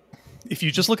if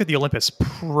you just look at the Olympus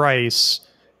price,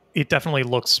 it definitely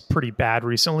looks pretty bad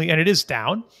recently, and it is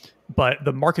down. But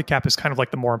the market cap is kind of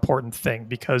like the more important thing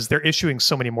because they're issuing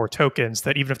so many more tokens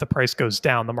that even if the price goes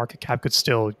down, the market cap could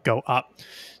still go up.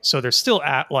 So they're still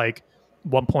at like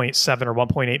 $1.7 or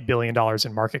 $1.8 billion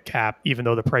in market cap, even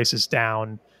though the price is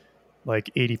down like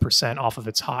 80% off of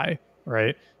its high,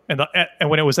 right? And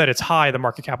when it was at its high, the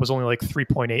market cap was only like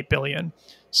 3.8 billion.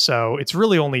 So it's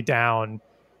really only down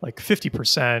like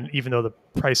 50%, even though the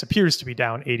price appears to be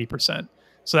down 80%.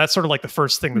 So that's sort of like the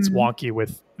first thing that's wonky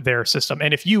with their system.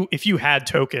 And if you had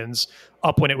tokens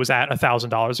up when it was at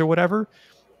 $1,000 or whatever,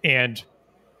 and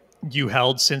you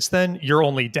held since then, you're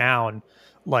only down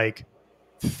like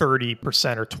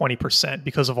 30% or 20%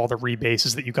 because of all the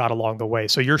rebases that you got along the way.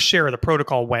 So your share of the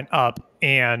protocol went up,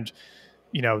 and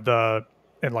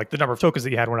the number of tokens that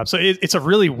you had went up. So it's a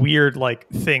really weird like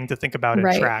thing to think about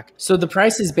and track. So the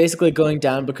price is basically going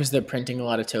down because they're printing a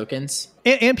lot of tokens.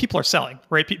 And people are selling,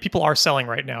 right? People are selling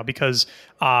right now because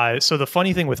so the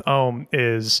funny thing with Ohm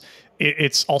is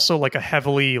it's also like a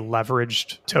heavily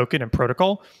leveraged token and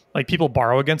protocol. Like people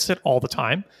borrow against it all the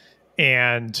time.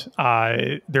 And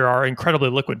there are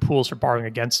incredibly liquid pools for borrowing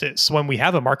against it. So when we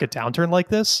have a market downturn like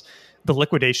this, the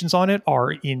liquidations on it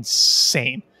are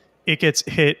insane. It gets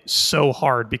hit so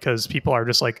hard because people are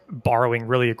just like borrowing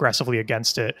really aggressively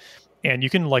against it. And you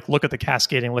can like look at the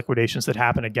cascading liquidations that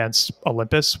happen against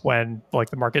Olympus when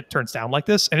like the market turns down like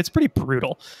this, and it's pretty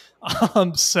brutal.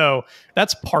 So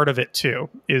that's part of it too,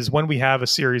 is when we have a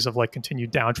series of like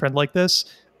continued downtrend like this,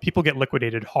 people get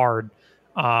liquidated hard,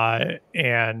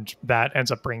 and that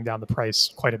ends up bringing down the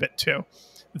price quite a bit too.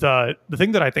 The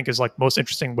thing that I think is like most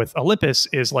interesting with Olympus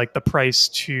is like the price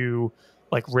to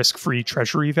like risk-free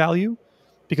treasury value,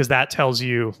 because that tells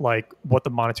you like what the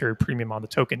monetary premium on the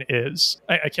token is.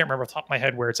 I can't remember off the top of my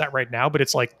head where it's at right now, but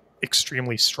it's like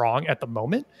extremely strong at the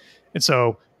moment. And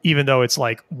so even though it's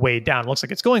like way down, it looks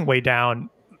like it's going way down,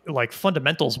 like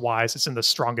fundamentals wise, it's in the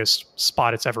strongest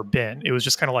spot it's ever been. It was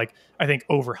just kind of like, I think,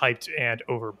 overhyped and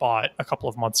overbought a couple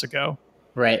of months ago.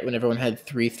 Right, when everyone had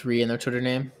 3 in their Twitter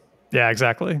name. Yeah,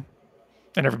 exactly.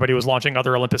 And everybody was launching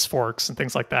other Olympus forks and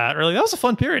things like that. Really, that was a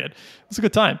fun period. It was a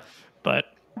good time. But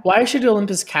why should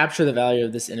Olympus capture the value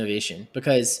of this innovation?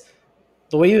 Because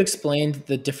the way you explained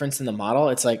the difference in the model,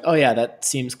 it's like, oh yeah, that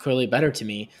seems clearly better to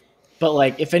me. But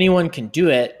like, if anyone can do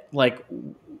it, like,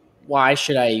 why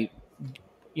should I?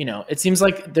 It seems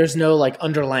like there's no like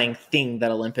underlying thing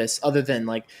that Olympus, other than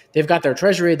like they've got their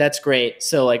treasury, that's great.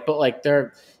 So like, but like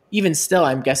they're even still,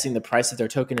 I'm guessing the price of their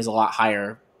token is a lot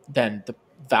higher than the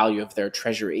value of their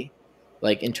treasury,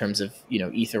 like in terms of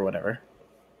ETH or whatever.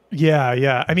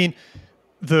 Yeah. I mean,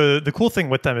 the cool thing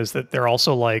with them is that they're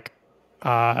also like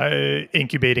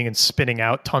incubating and spinning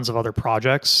out tons of other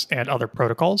projects and other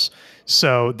protocols.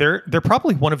 So they're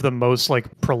probably one of the most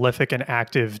like prolific and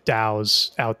active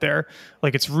DAOs out there.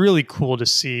 Like it's really cool to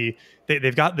see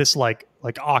they've got this like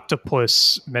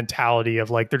octopus mentality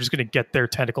of like they're just going to get their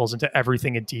tentacles into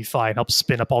everything in DeFi and help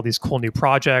spin up all these cool new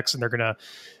projects, and they're gonna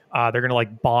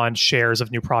like bond shares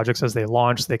of new projects as they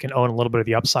launch. So they can own a little bit of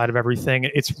the upside of everything.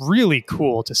 It's really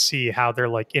cool to see how they're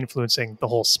like influencing the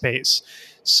whole space.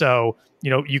 So,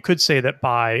 you could say that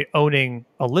by owning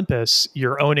Olympus,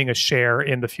 you're owning a share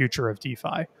in the future of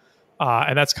DeFi.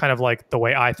 And that's kind of like the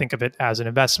way I think of it as an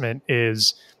investment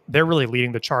is they're really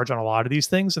leading the charge on a lot of these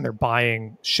things, and they're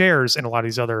buying shares in a lot of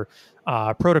these other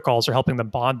protocols or helping them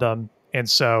bond them. And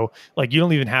so like, you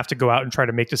don't even have to go out and try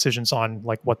to make decisions on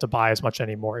like what to buy as much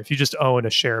anymore. If you just own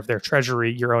a share of their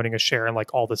treasury, you're owning a share in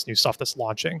like all this new stuff that's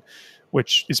launching,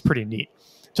 which is pretty neat.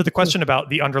 To the question about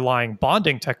the underlying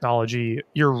bonding technology,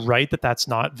 you're right that that's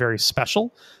not very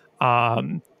special.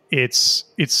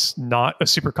 It's not a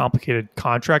super complicated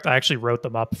contract. I actually wrote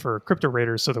them up for crypto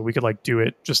raiders so that we could like do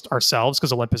it just ourselves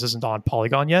because Olympus isn't on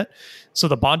Polygon yet. So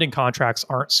the bonding contracts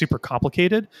aren't super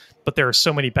complicated, but there are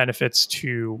so many benefits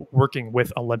to working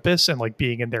with Olympus and like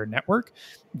being in their network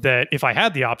that if I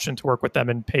had the option to work with them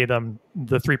and pay them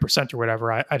the 3% or whatever,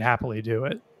 I'd happily do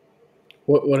it.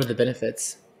 What are the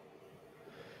benefits?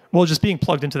 Well, just being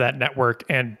plugged into that network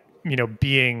and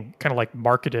being kind of like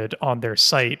marketed on their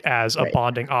site as a Right.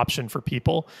 bonding option for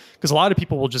people. Because a lot of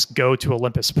people will just go to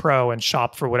Olympus Pro and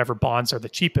shop for whatever bonds are the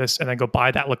cheapest and then go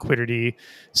buy that liquidity,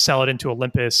 sell it into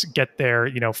Olympus, get their,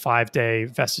 5-day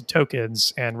vested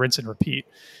tokens and rinse and repeat.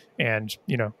 And,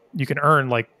 you can earn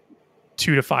like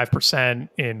 2 to 5%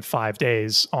 in 5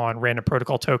 days on random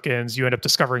protocol tokens. You end up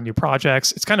discovering new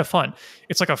projects. It's kind of fun.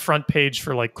 It's like a front page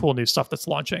for like cool new stuff that's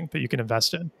launching that you can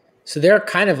invest in. So they're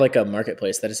kind of like a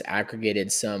marketplace that has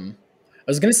aggregated some, I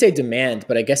was going to say demand,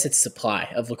 but I guess it's supply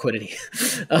of liquidity.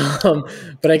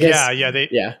 But I guess,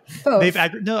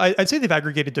 I'd say they've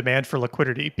aggregated demand for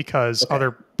liquidity because other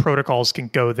protocols can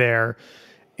go there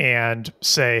and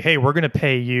say, hey, we're going to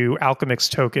pay you Alchemix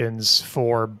tokens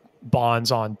for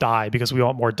bonds on DAI because we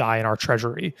want more DAI in our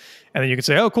treasury. And then you can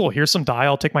say, oh, cool, here's some DAI.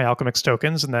 I'll take my Alchemix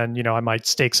tokens. And then, I might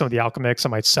stake some of the Alchemix. I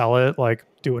might sell it, like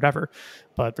do whatever.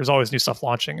 But there's always new stuff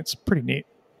launching. It's pretty neat.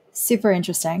 Super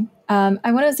interesting. I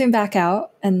want to zoom back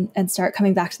out and start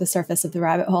coming back to the surface of the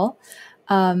rabbit hole.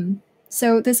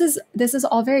 So this is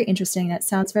all very interesting. It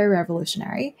sounds very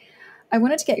revolutionary. I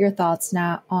wanted to get your thoughts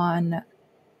now on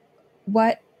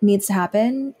what needs to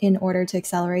happen in order to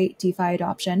accelerate DeFi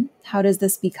adoption. How does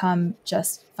this become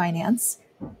just finance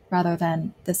rather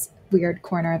than this weird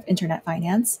corner of internet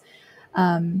finance?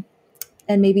 And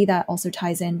maybe that also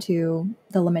ties into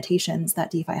the limitations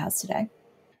that DeFi has today.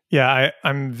 Yeah,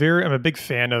 I'm a big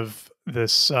fan of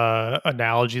this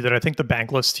analogy that I think the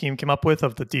Bankless team came up with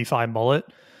of the DeFi mullet,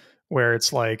 where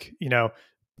it's like,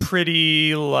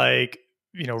 pretty like,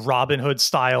 Robin Hood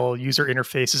style user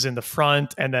interfaces in the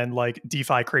front and then like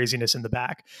DeFi craziness in the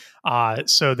back.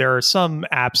 So there are some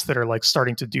apps that are like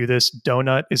starting to do this.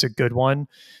 Donut is a good one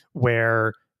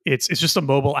where it's just a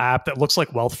mobile app that looks like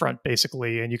Wealthfront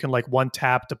basically. And you can like one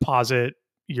tap deposit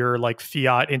your like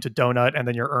fiat into Donut and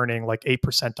then you're earning like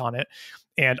 8% on it.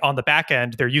 And on the back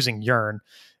end, they're using Yearn.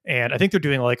 And I think they're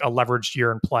doing like a leveraged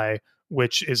Yearn play,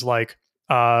 which is like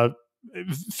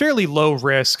fairly low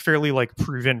risk, fairly like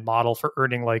proven model for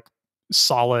earning like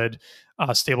solid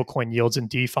stablecoin yields in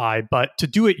DeFi. But to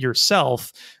do it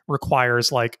yourself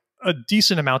requires like a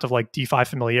decent amount of like DeFi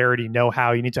familiarity,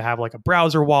 know-how. You need to have like a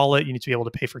browser wallet. You need to be able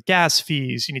to pay for gas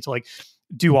fees. You need to like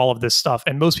do all of this stuff.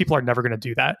 And most people are never going to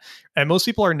do that. And most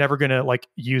people are never going to like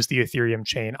use the Ethereum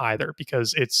chain either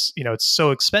because it's, it's so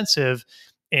expensive.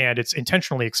 And it's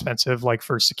intentionally expensive, like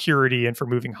for security and for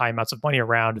moving high amounts of money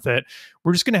around, that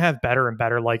we're just going to have better and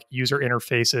better like user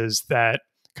interfaces that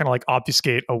kind of like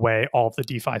obfuscate away all of the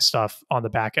DeFi stuff on the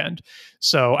back end.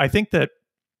 So I think that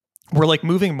we're like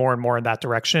moving more and more in that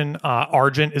direction.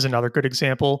 Argent is another good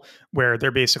example where they're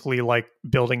basically like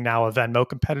building now a Venmo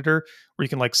competitor where you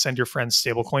can like send your friends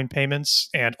stablecoin payments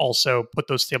and also put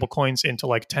those stablecoins into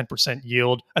like 10%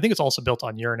 yield. I think it's also built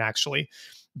on Yearn actually.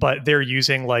 But they're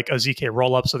using like a ZK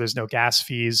rollup, so there's no gas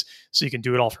fees, so you can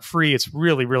do it all for free. It's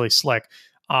really, really slick.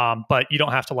 But you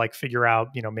don't have to like figure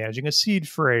out, managing a seed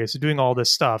phrase, doing all this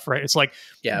stuff, right? It's like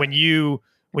when you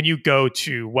go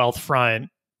to Wealthfront,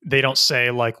 they don't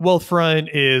say like Wealthfront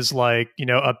is like,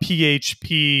 a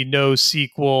PHP,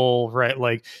 NoSQL, right?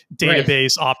 Like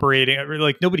database operating,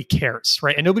 like nobody cares,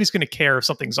 right? And nobody's going to care if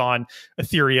something's on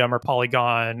Ethereum or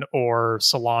Polygon or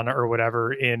Solana or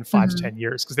whatever in 5 to 10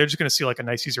 years, because they're just going to see like a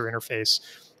nice user interface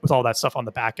with all that stuff on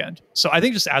the back end. So I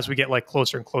think just as we get like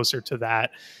closer and closer to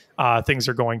that, things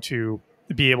are going to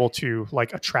be able to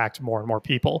like attract more and more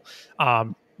people.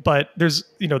 But there's,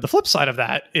 the flip side of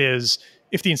that is,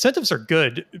 if the incentives are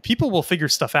good, people will figure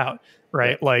stuff out,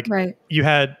 right? Like you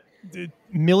had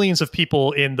millions of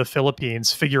people in the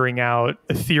Philippines figuring out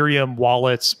Ethereum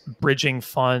wallets, bridging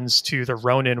funds to the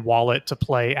Ronin wallet to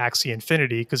play Axie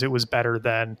Infinity because it was better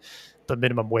than the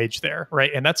minimum wage there,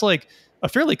 right? And that's like a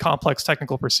fairly complex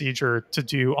technical procedure to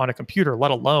do on a computer,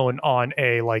 let alone on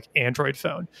a like Android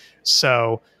phone.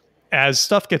 So as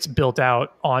stuff gets built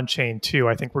out on chain too,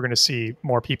 I think we're going to see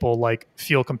more people like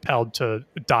feel compelled to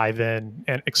dive in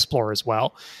and explore as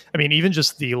well. I mean, even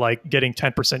just the like getting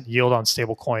 10% yield on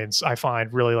stable coins, I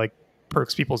find really like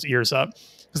perks people's ears up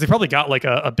because they probably got like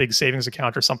a big savings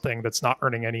account or something that's not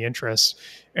earning any interest.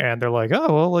 And they're like,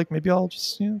 oh, well, like maybe I'll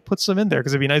just put some in there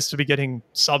because it'd be nice to be getting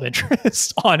some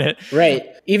interest on it. Right.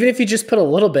 Even if you just put a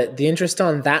little bit, the interest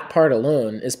on that part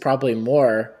alone is probably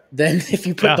more than if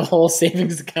you put the whole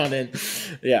savings account in.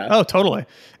 Yeah. Oh, totally.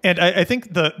 And I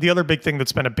think the other big thing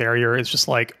that's been a barrier is just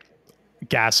like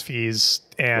gas fees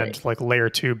and like layer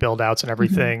 2 build outs and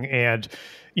everything. And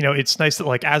it's nice that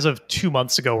like as of 2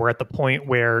 months ago, we're at the point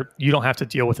where you don't have to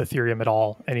deal with Ethereum at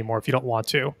all anymore if you don't want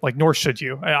to. Like, nor should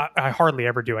you. I hardly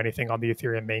ever do anything on the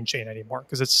Ethereum main chain anymore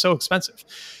because it's so expensive.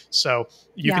 So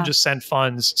you can just send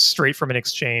funds straight from an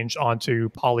exchange onto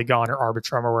Polygon or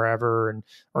Arbitrum or wherever,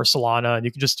 or Solana, and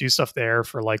you can just do stuff there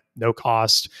for like no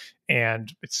cost.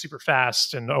 And it's super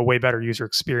fast and a way better user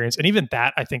experience. And even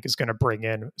that, I think, is going to bring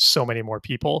in so many more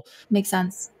people. Makes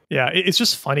sense. Yeah, it's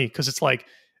just funny because it's like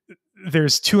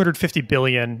there's 250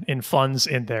 billion in funds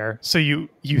in there. So you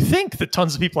think that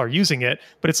tons of people are using it,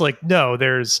 but it's like, no,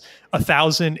 there's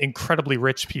 1,000 incredibly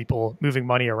rich people moving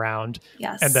money around.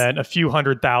 Yes. And then a few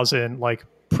 100,000 like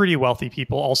pretty wealthy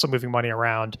people also moving money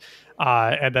around.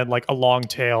 And then like a long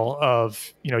tail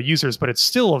of, users, but it's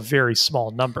still a very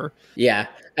small number. Yeah.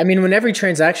 I mean, when every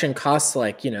transaction costs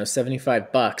like,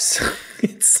 $75,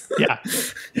 it's yeah.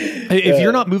 If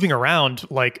you're not moving around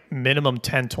like minimum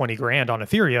 10, 20 grand on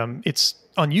Ethereum, it's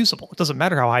unusable. It doesn't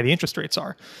matter how high the interest rates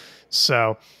are.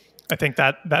 So I think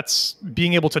that's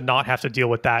being able to not have to deal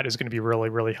with that is going to be really,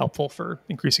 really helpful for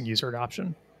increasing user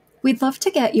adoption. We'd love to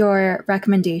get your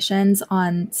recommendations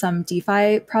on some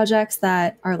DeFi projects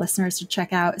that our listeners should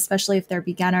check out, especially if they're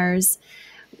beginners.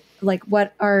 Like,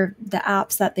 what are the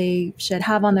apps that they should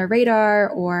have on their radar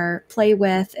or play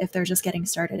with if they're just getting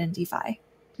started in DeFi?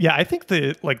 Yeah, I think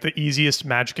the easiest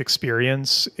magic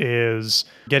experience is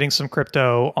getting some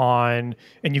crypto on,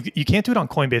 and you can't do it on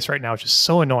Coinbase right now, which is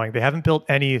so annoying. They haven't built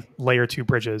any layer 2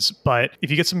 bridges, but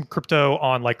if you get some crypto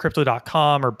on like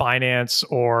crypto.com or Binance,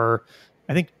 or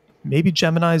I think maybe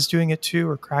Gemini is doing it too,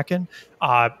 or Kraken,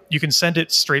 you can send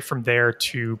it straight from there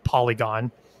to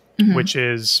Polygon, which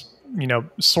is,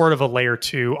 sort of a layer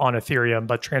 2 on Ethereum,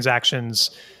 but transactions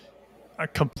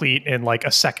complete in like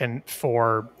a second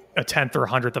for a tenth or a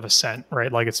hundredth of a cent,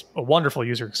 right? Like, it's a wonderful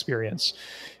user experience.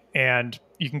 And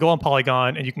you can go on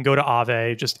Polygon and you can go to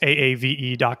Aave, just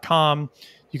aave.com.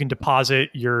 You can deposit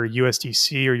your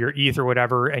USDC or your ETH or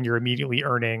whatever, and you're immediately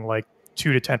earning like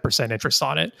 2 to 10% interest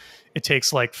on it. It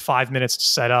takes like 5 minutes to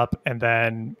set up, and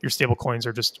then your stable coins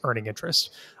are just earning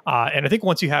interest. And I think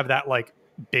once you have that like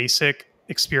basic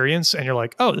experience and you're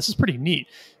like, oh, this is pretty neat,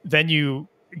 then you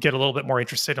get a little bit more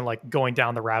interested in like going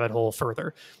down the rabbit hole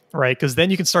further, right? Because then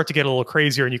you can start to get a little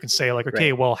crazier and you can say like,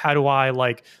 okay, well, how do I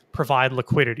like provide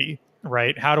liquidity,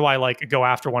 right? How do I like go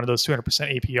after one of those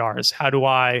 200% APRs? How do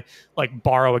I like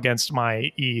borrow against my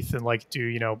ETH and like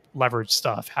do, leverage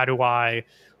stuff? How do I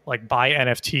like buy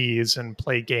NFTs and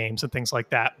play games and things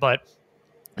like that? But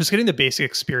just getting the basic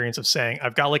experience of saying,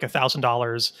 I've got like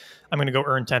 $1,000, I'm going to go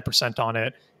earn 10% on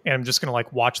it, and I'm just going to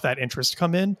like watch that interest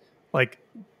come in. Like,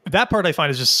 that part I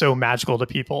find is just so magical to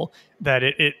people that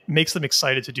it makes them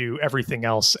excited to do everything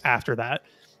else after that.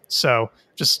 So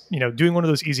just, doing one of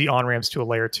those easy on-ramps to a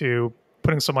layer 2,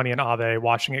 putting some money in Aave,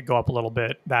 watching it go up a little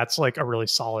bit, that's like a really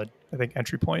solid, I think,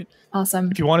 entry point.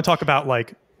 Awesome. If you want to talk about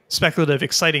like speculative,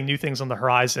 exciting new things on the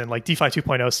horizon, like DeFi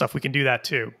 2.0 stuff, we can do that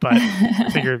too. But I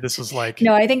figured this was like...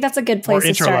 No, I think that's a good place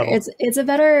to start. Level. It's a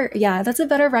better, that's a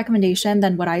better recommendation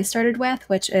than what I started with,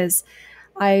 which is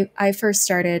I first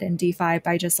started in DeFi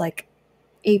by just like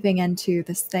aping into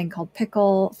this thing called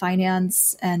pickle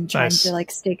finance and trying to like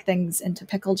stake things into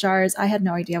pickle jars. I had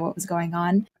no idea what was going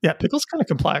on. Yeah, pickle's kind of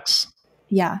complex.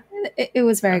 Yeah, it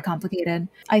was very complicated.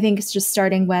 I think it's just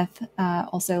starting with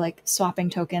also like swapping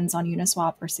tokens on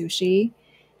Uniswap or Sushi,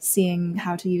 seeing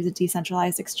how to use a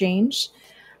decentralized exchange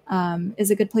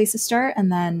is a good place to start.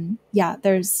 And then,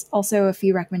 there's also a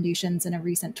few recommendations in a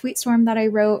recent tweet storm that I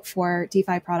wrote for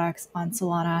DeFi products on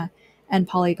Solana and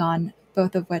Polygon,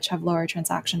 both of which have lower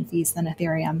transaction fees than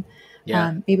Ethereum.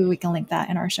 Maybe we can link that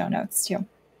in our show notes too.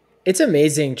 It's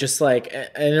amazing, just like,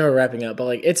 I know we're wrapping up, but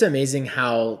like, it's amazing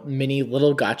how many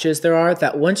little gotchas there are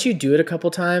that once you do it a couple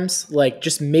times, like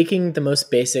just making the most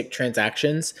basic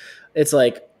transactions, it's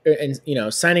like, and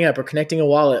signing up or connecting a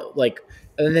wallet, like,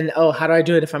 and then, how do I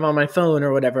do it if I'm on my phone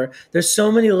or whatever? There's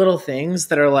so many little things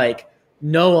that are like,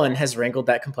 no one has wrangled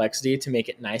that complexity to make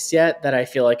it nice yet, that I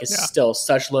feel like is still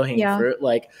such low hanging fruit.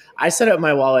 Like, I set up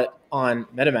my wallet on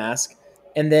MetaMask,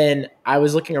 and then I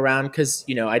was looking around because,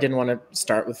 I didn't want to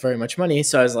start with very much money.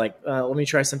 So I was like, let me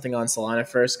try something on Solana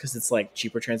first because it's like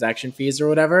cheaper transaction fees or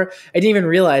whatever. I didn't even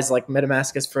realize like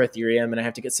MetaMask is for Ethereum and I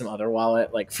have to get some other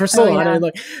wallet like for Solana.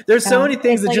 Like, there's so many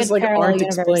things that just like aren't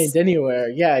explained anywhere.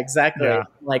 Yeah, exactly. Yeah.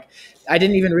 Like, I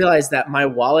didn't even realize that my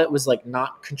wallet was like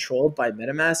not controlled by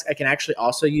MetaMask. I can actually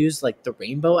also use like the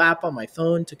Rainbow app on my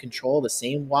phone to control the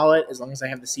same wallet as long as I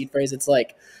have the seed phrase. It's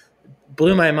like,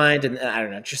 blew my mind. And I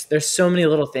don't know, just there's so many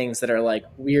little things that are like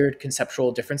weird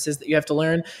conceptual differences that you have to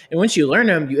learn. And once you learn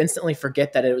them, you instantly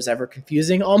forget that it was ever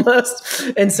confusing almost.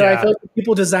 And so I feel like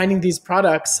people designing these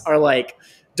products are like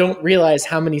don't realize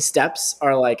how many steps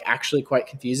are like actually quite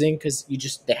confusing because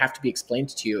they have to be explained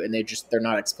to you, and they're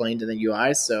not explained in the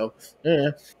UI. So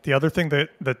the other thing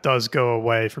that does go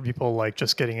away for people like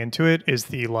just getting into it is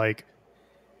the like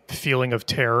feeling of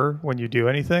terror when you do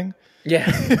anything. Yeah.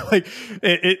 Like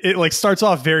it like starts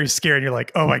off very scary and you're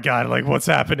like, oh my God, like what's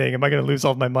happening? Am I going to lose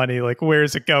all my money? Like, where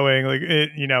is it going? Like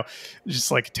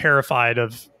just like terrified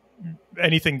of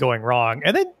anything going wrong.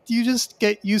 And then you just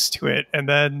get used to it. And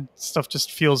then stuff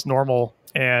just feels normal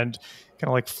and kind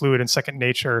of like fluid and second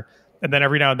nature. And then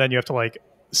every now and then you have to like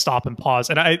stop and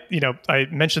pause. And I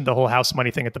mentioned the whole house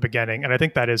money thing at the beginning. And I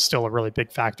think that is still a really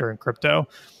big factor in crypto,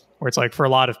 where it's like for a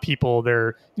lot of people,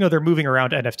 they're moving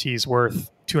around NFTs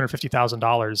worth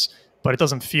 $250,000, but it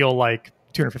doesn't feel like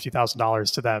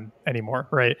 $250,000 to them anymore,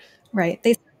 right? Right.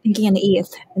 They start thinking in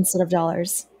ETH instead of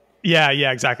dollars. Yeah,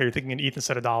 exactly. You're thinking in ETH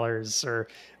instead of dollars, or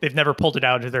they've never pulled it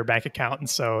out into their bank account, and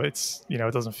so it's it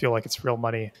doesn't feel like it's real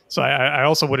money. So I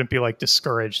also wouldn't be like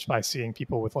discouraged by seeing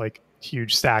people with like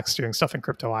huge stacks doing stuff in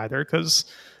crypto either, because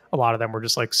a lot of them were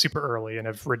just like super early and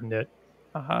have ridden it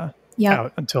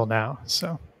out until now.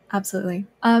 So. Absolutely.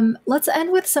 Let's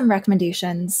end with some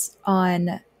recommendations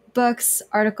on books,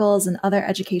 articles, and other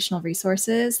educational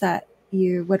resources that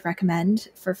you would recommend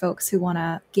for folks who want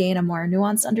to gain a more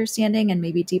nuanced understanding and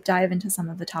maybe deep dive into some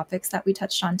of the topics that we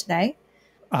touched on today.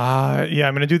 I'm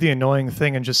going to do the annoying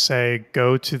thing and just say,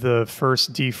 go to the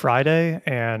first D Friday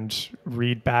and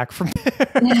read back from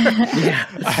there.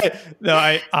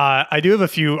 I do have a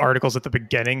few articles at the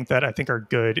beginning that I think are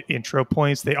good intro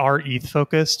points. They are ETH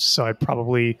focused, so I'd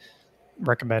probably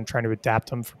recommend trying to adapt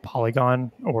them for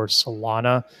Polygon or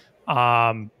Solana.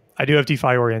 I do have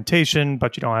DeFi orientation,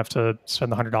 but you don't have to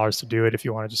spend the $100 to do it if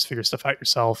you want to just figure stuff out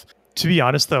yourself. To be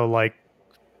honest, though, like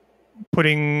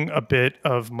putting a bit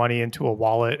of money into a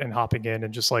wallet and hopping in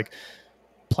and just like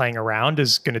playing around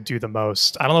is going to do the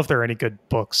most. I don't know if there are any good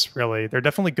books, really. There are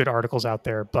definitely good articles out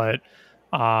there, but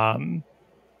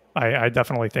I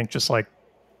definitely think just like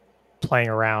playing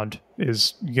around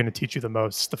is going to teach you the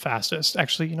most, the fastest.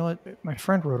 Actually, you know what? My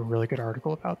friend wrote a really good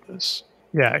article about this.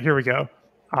 Yeah, here we go.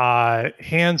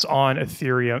 Hands-on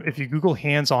Ethereum. If you Google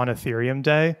hands-on Ethereum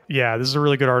day, yeah, this is a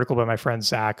really good article by my friend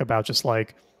Zach about just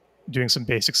like doing some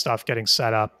basic stuff, getting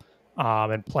set up,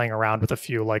 and playing around with a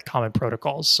few like common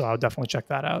protocols. So I'll definitely check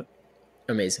that out.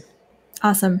 Amazing.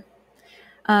 Awesome.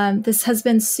 This has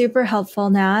been super helpful,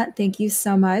 Nat. Thank you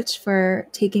so much for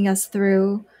taking us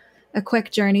through a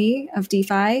quick journey of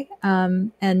DeFi.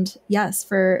 And yes,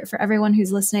 for everyone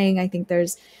who's listening, I think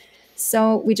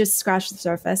we just scratched the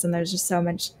surface and there's just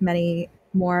many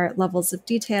more levels of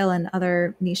detail and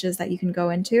other niches that you can go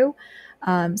into.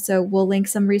 So we'll link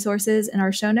some resources in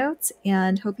our show notes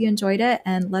and hope you enjoyed it,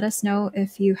 and let us know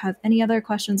if you have any other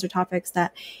questions or topics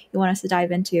that you want us to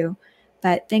dive into.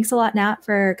 But thanks a lot, Nat,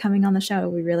 for coming on the show.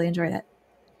 We really enjoyed it.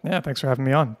 Yeah, thanks for having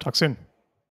me on. Talk soon.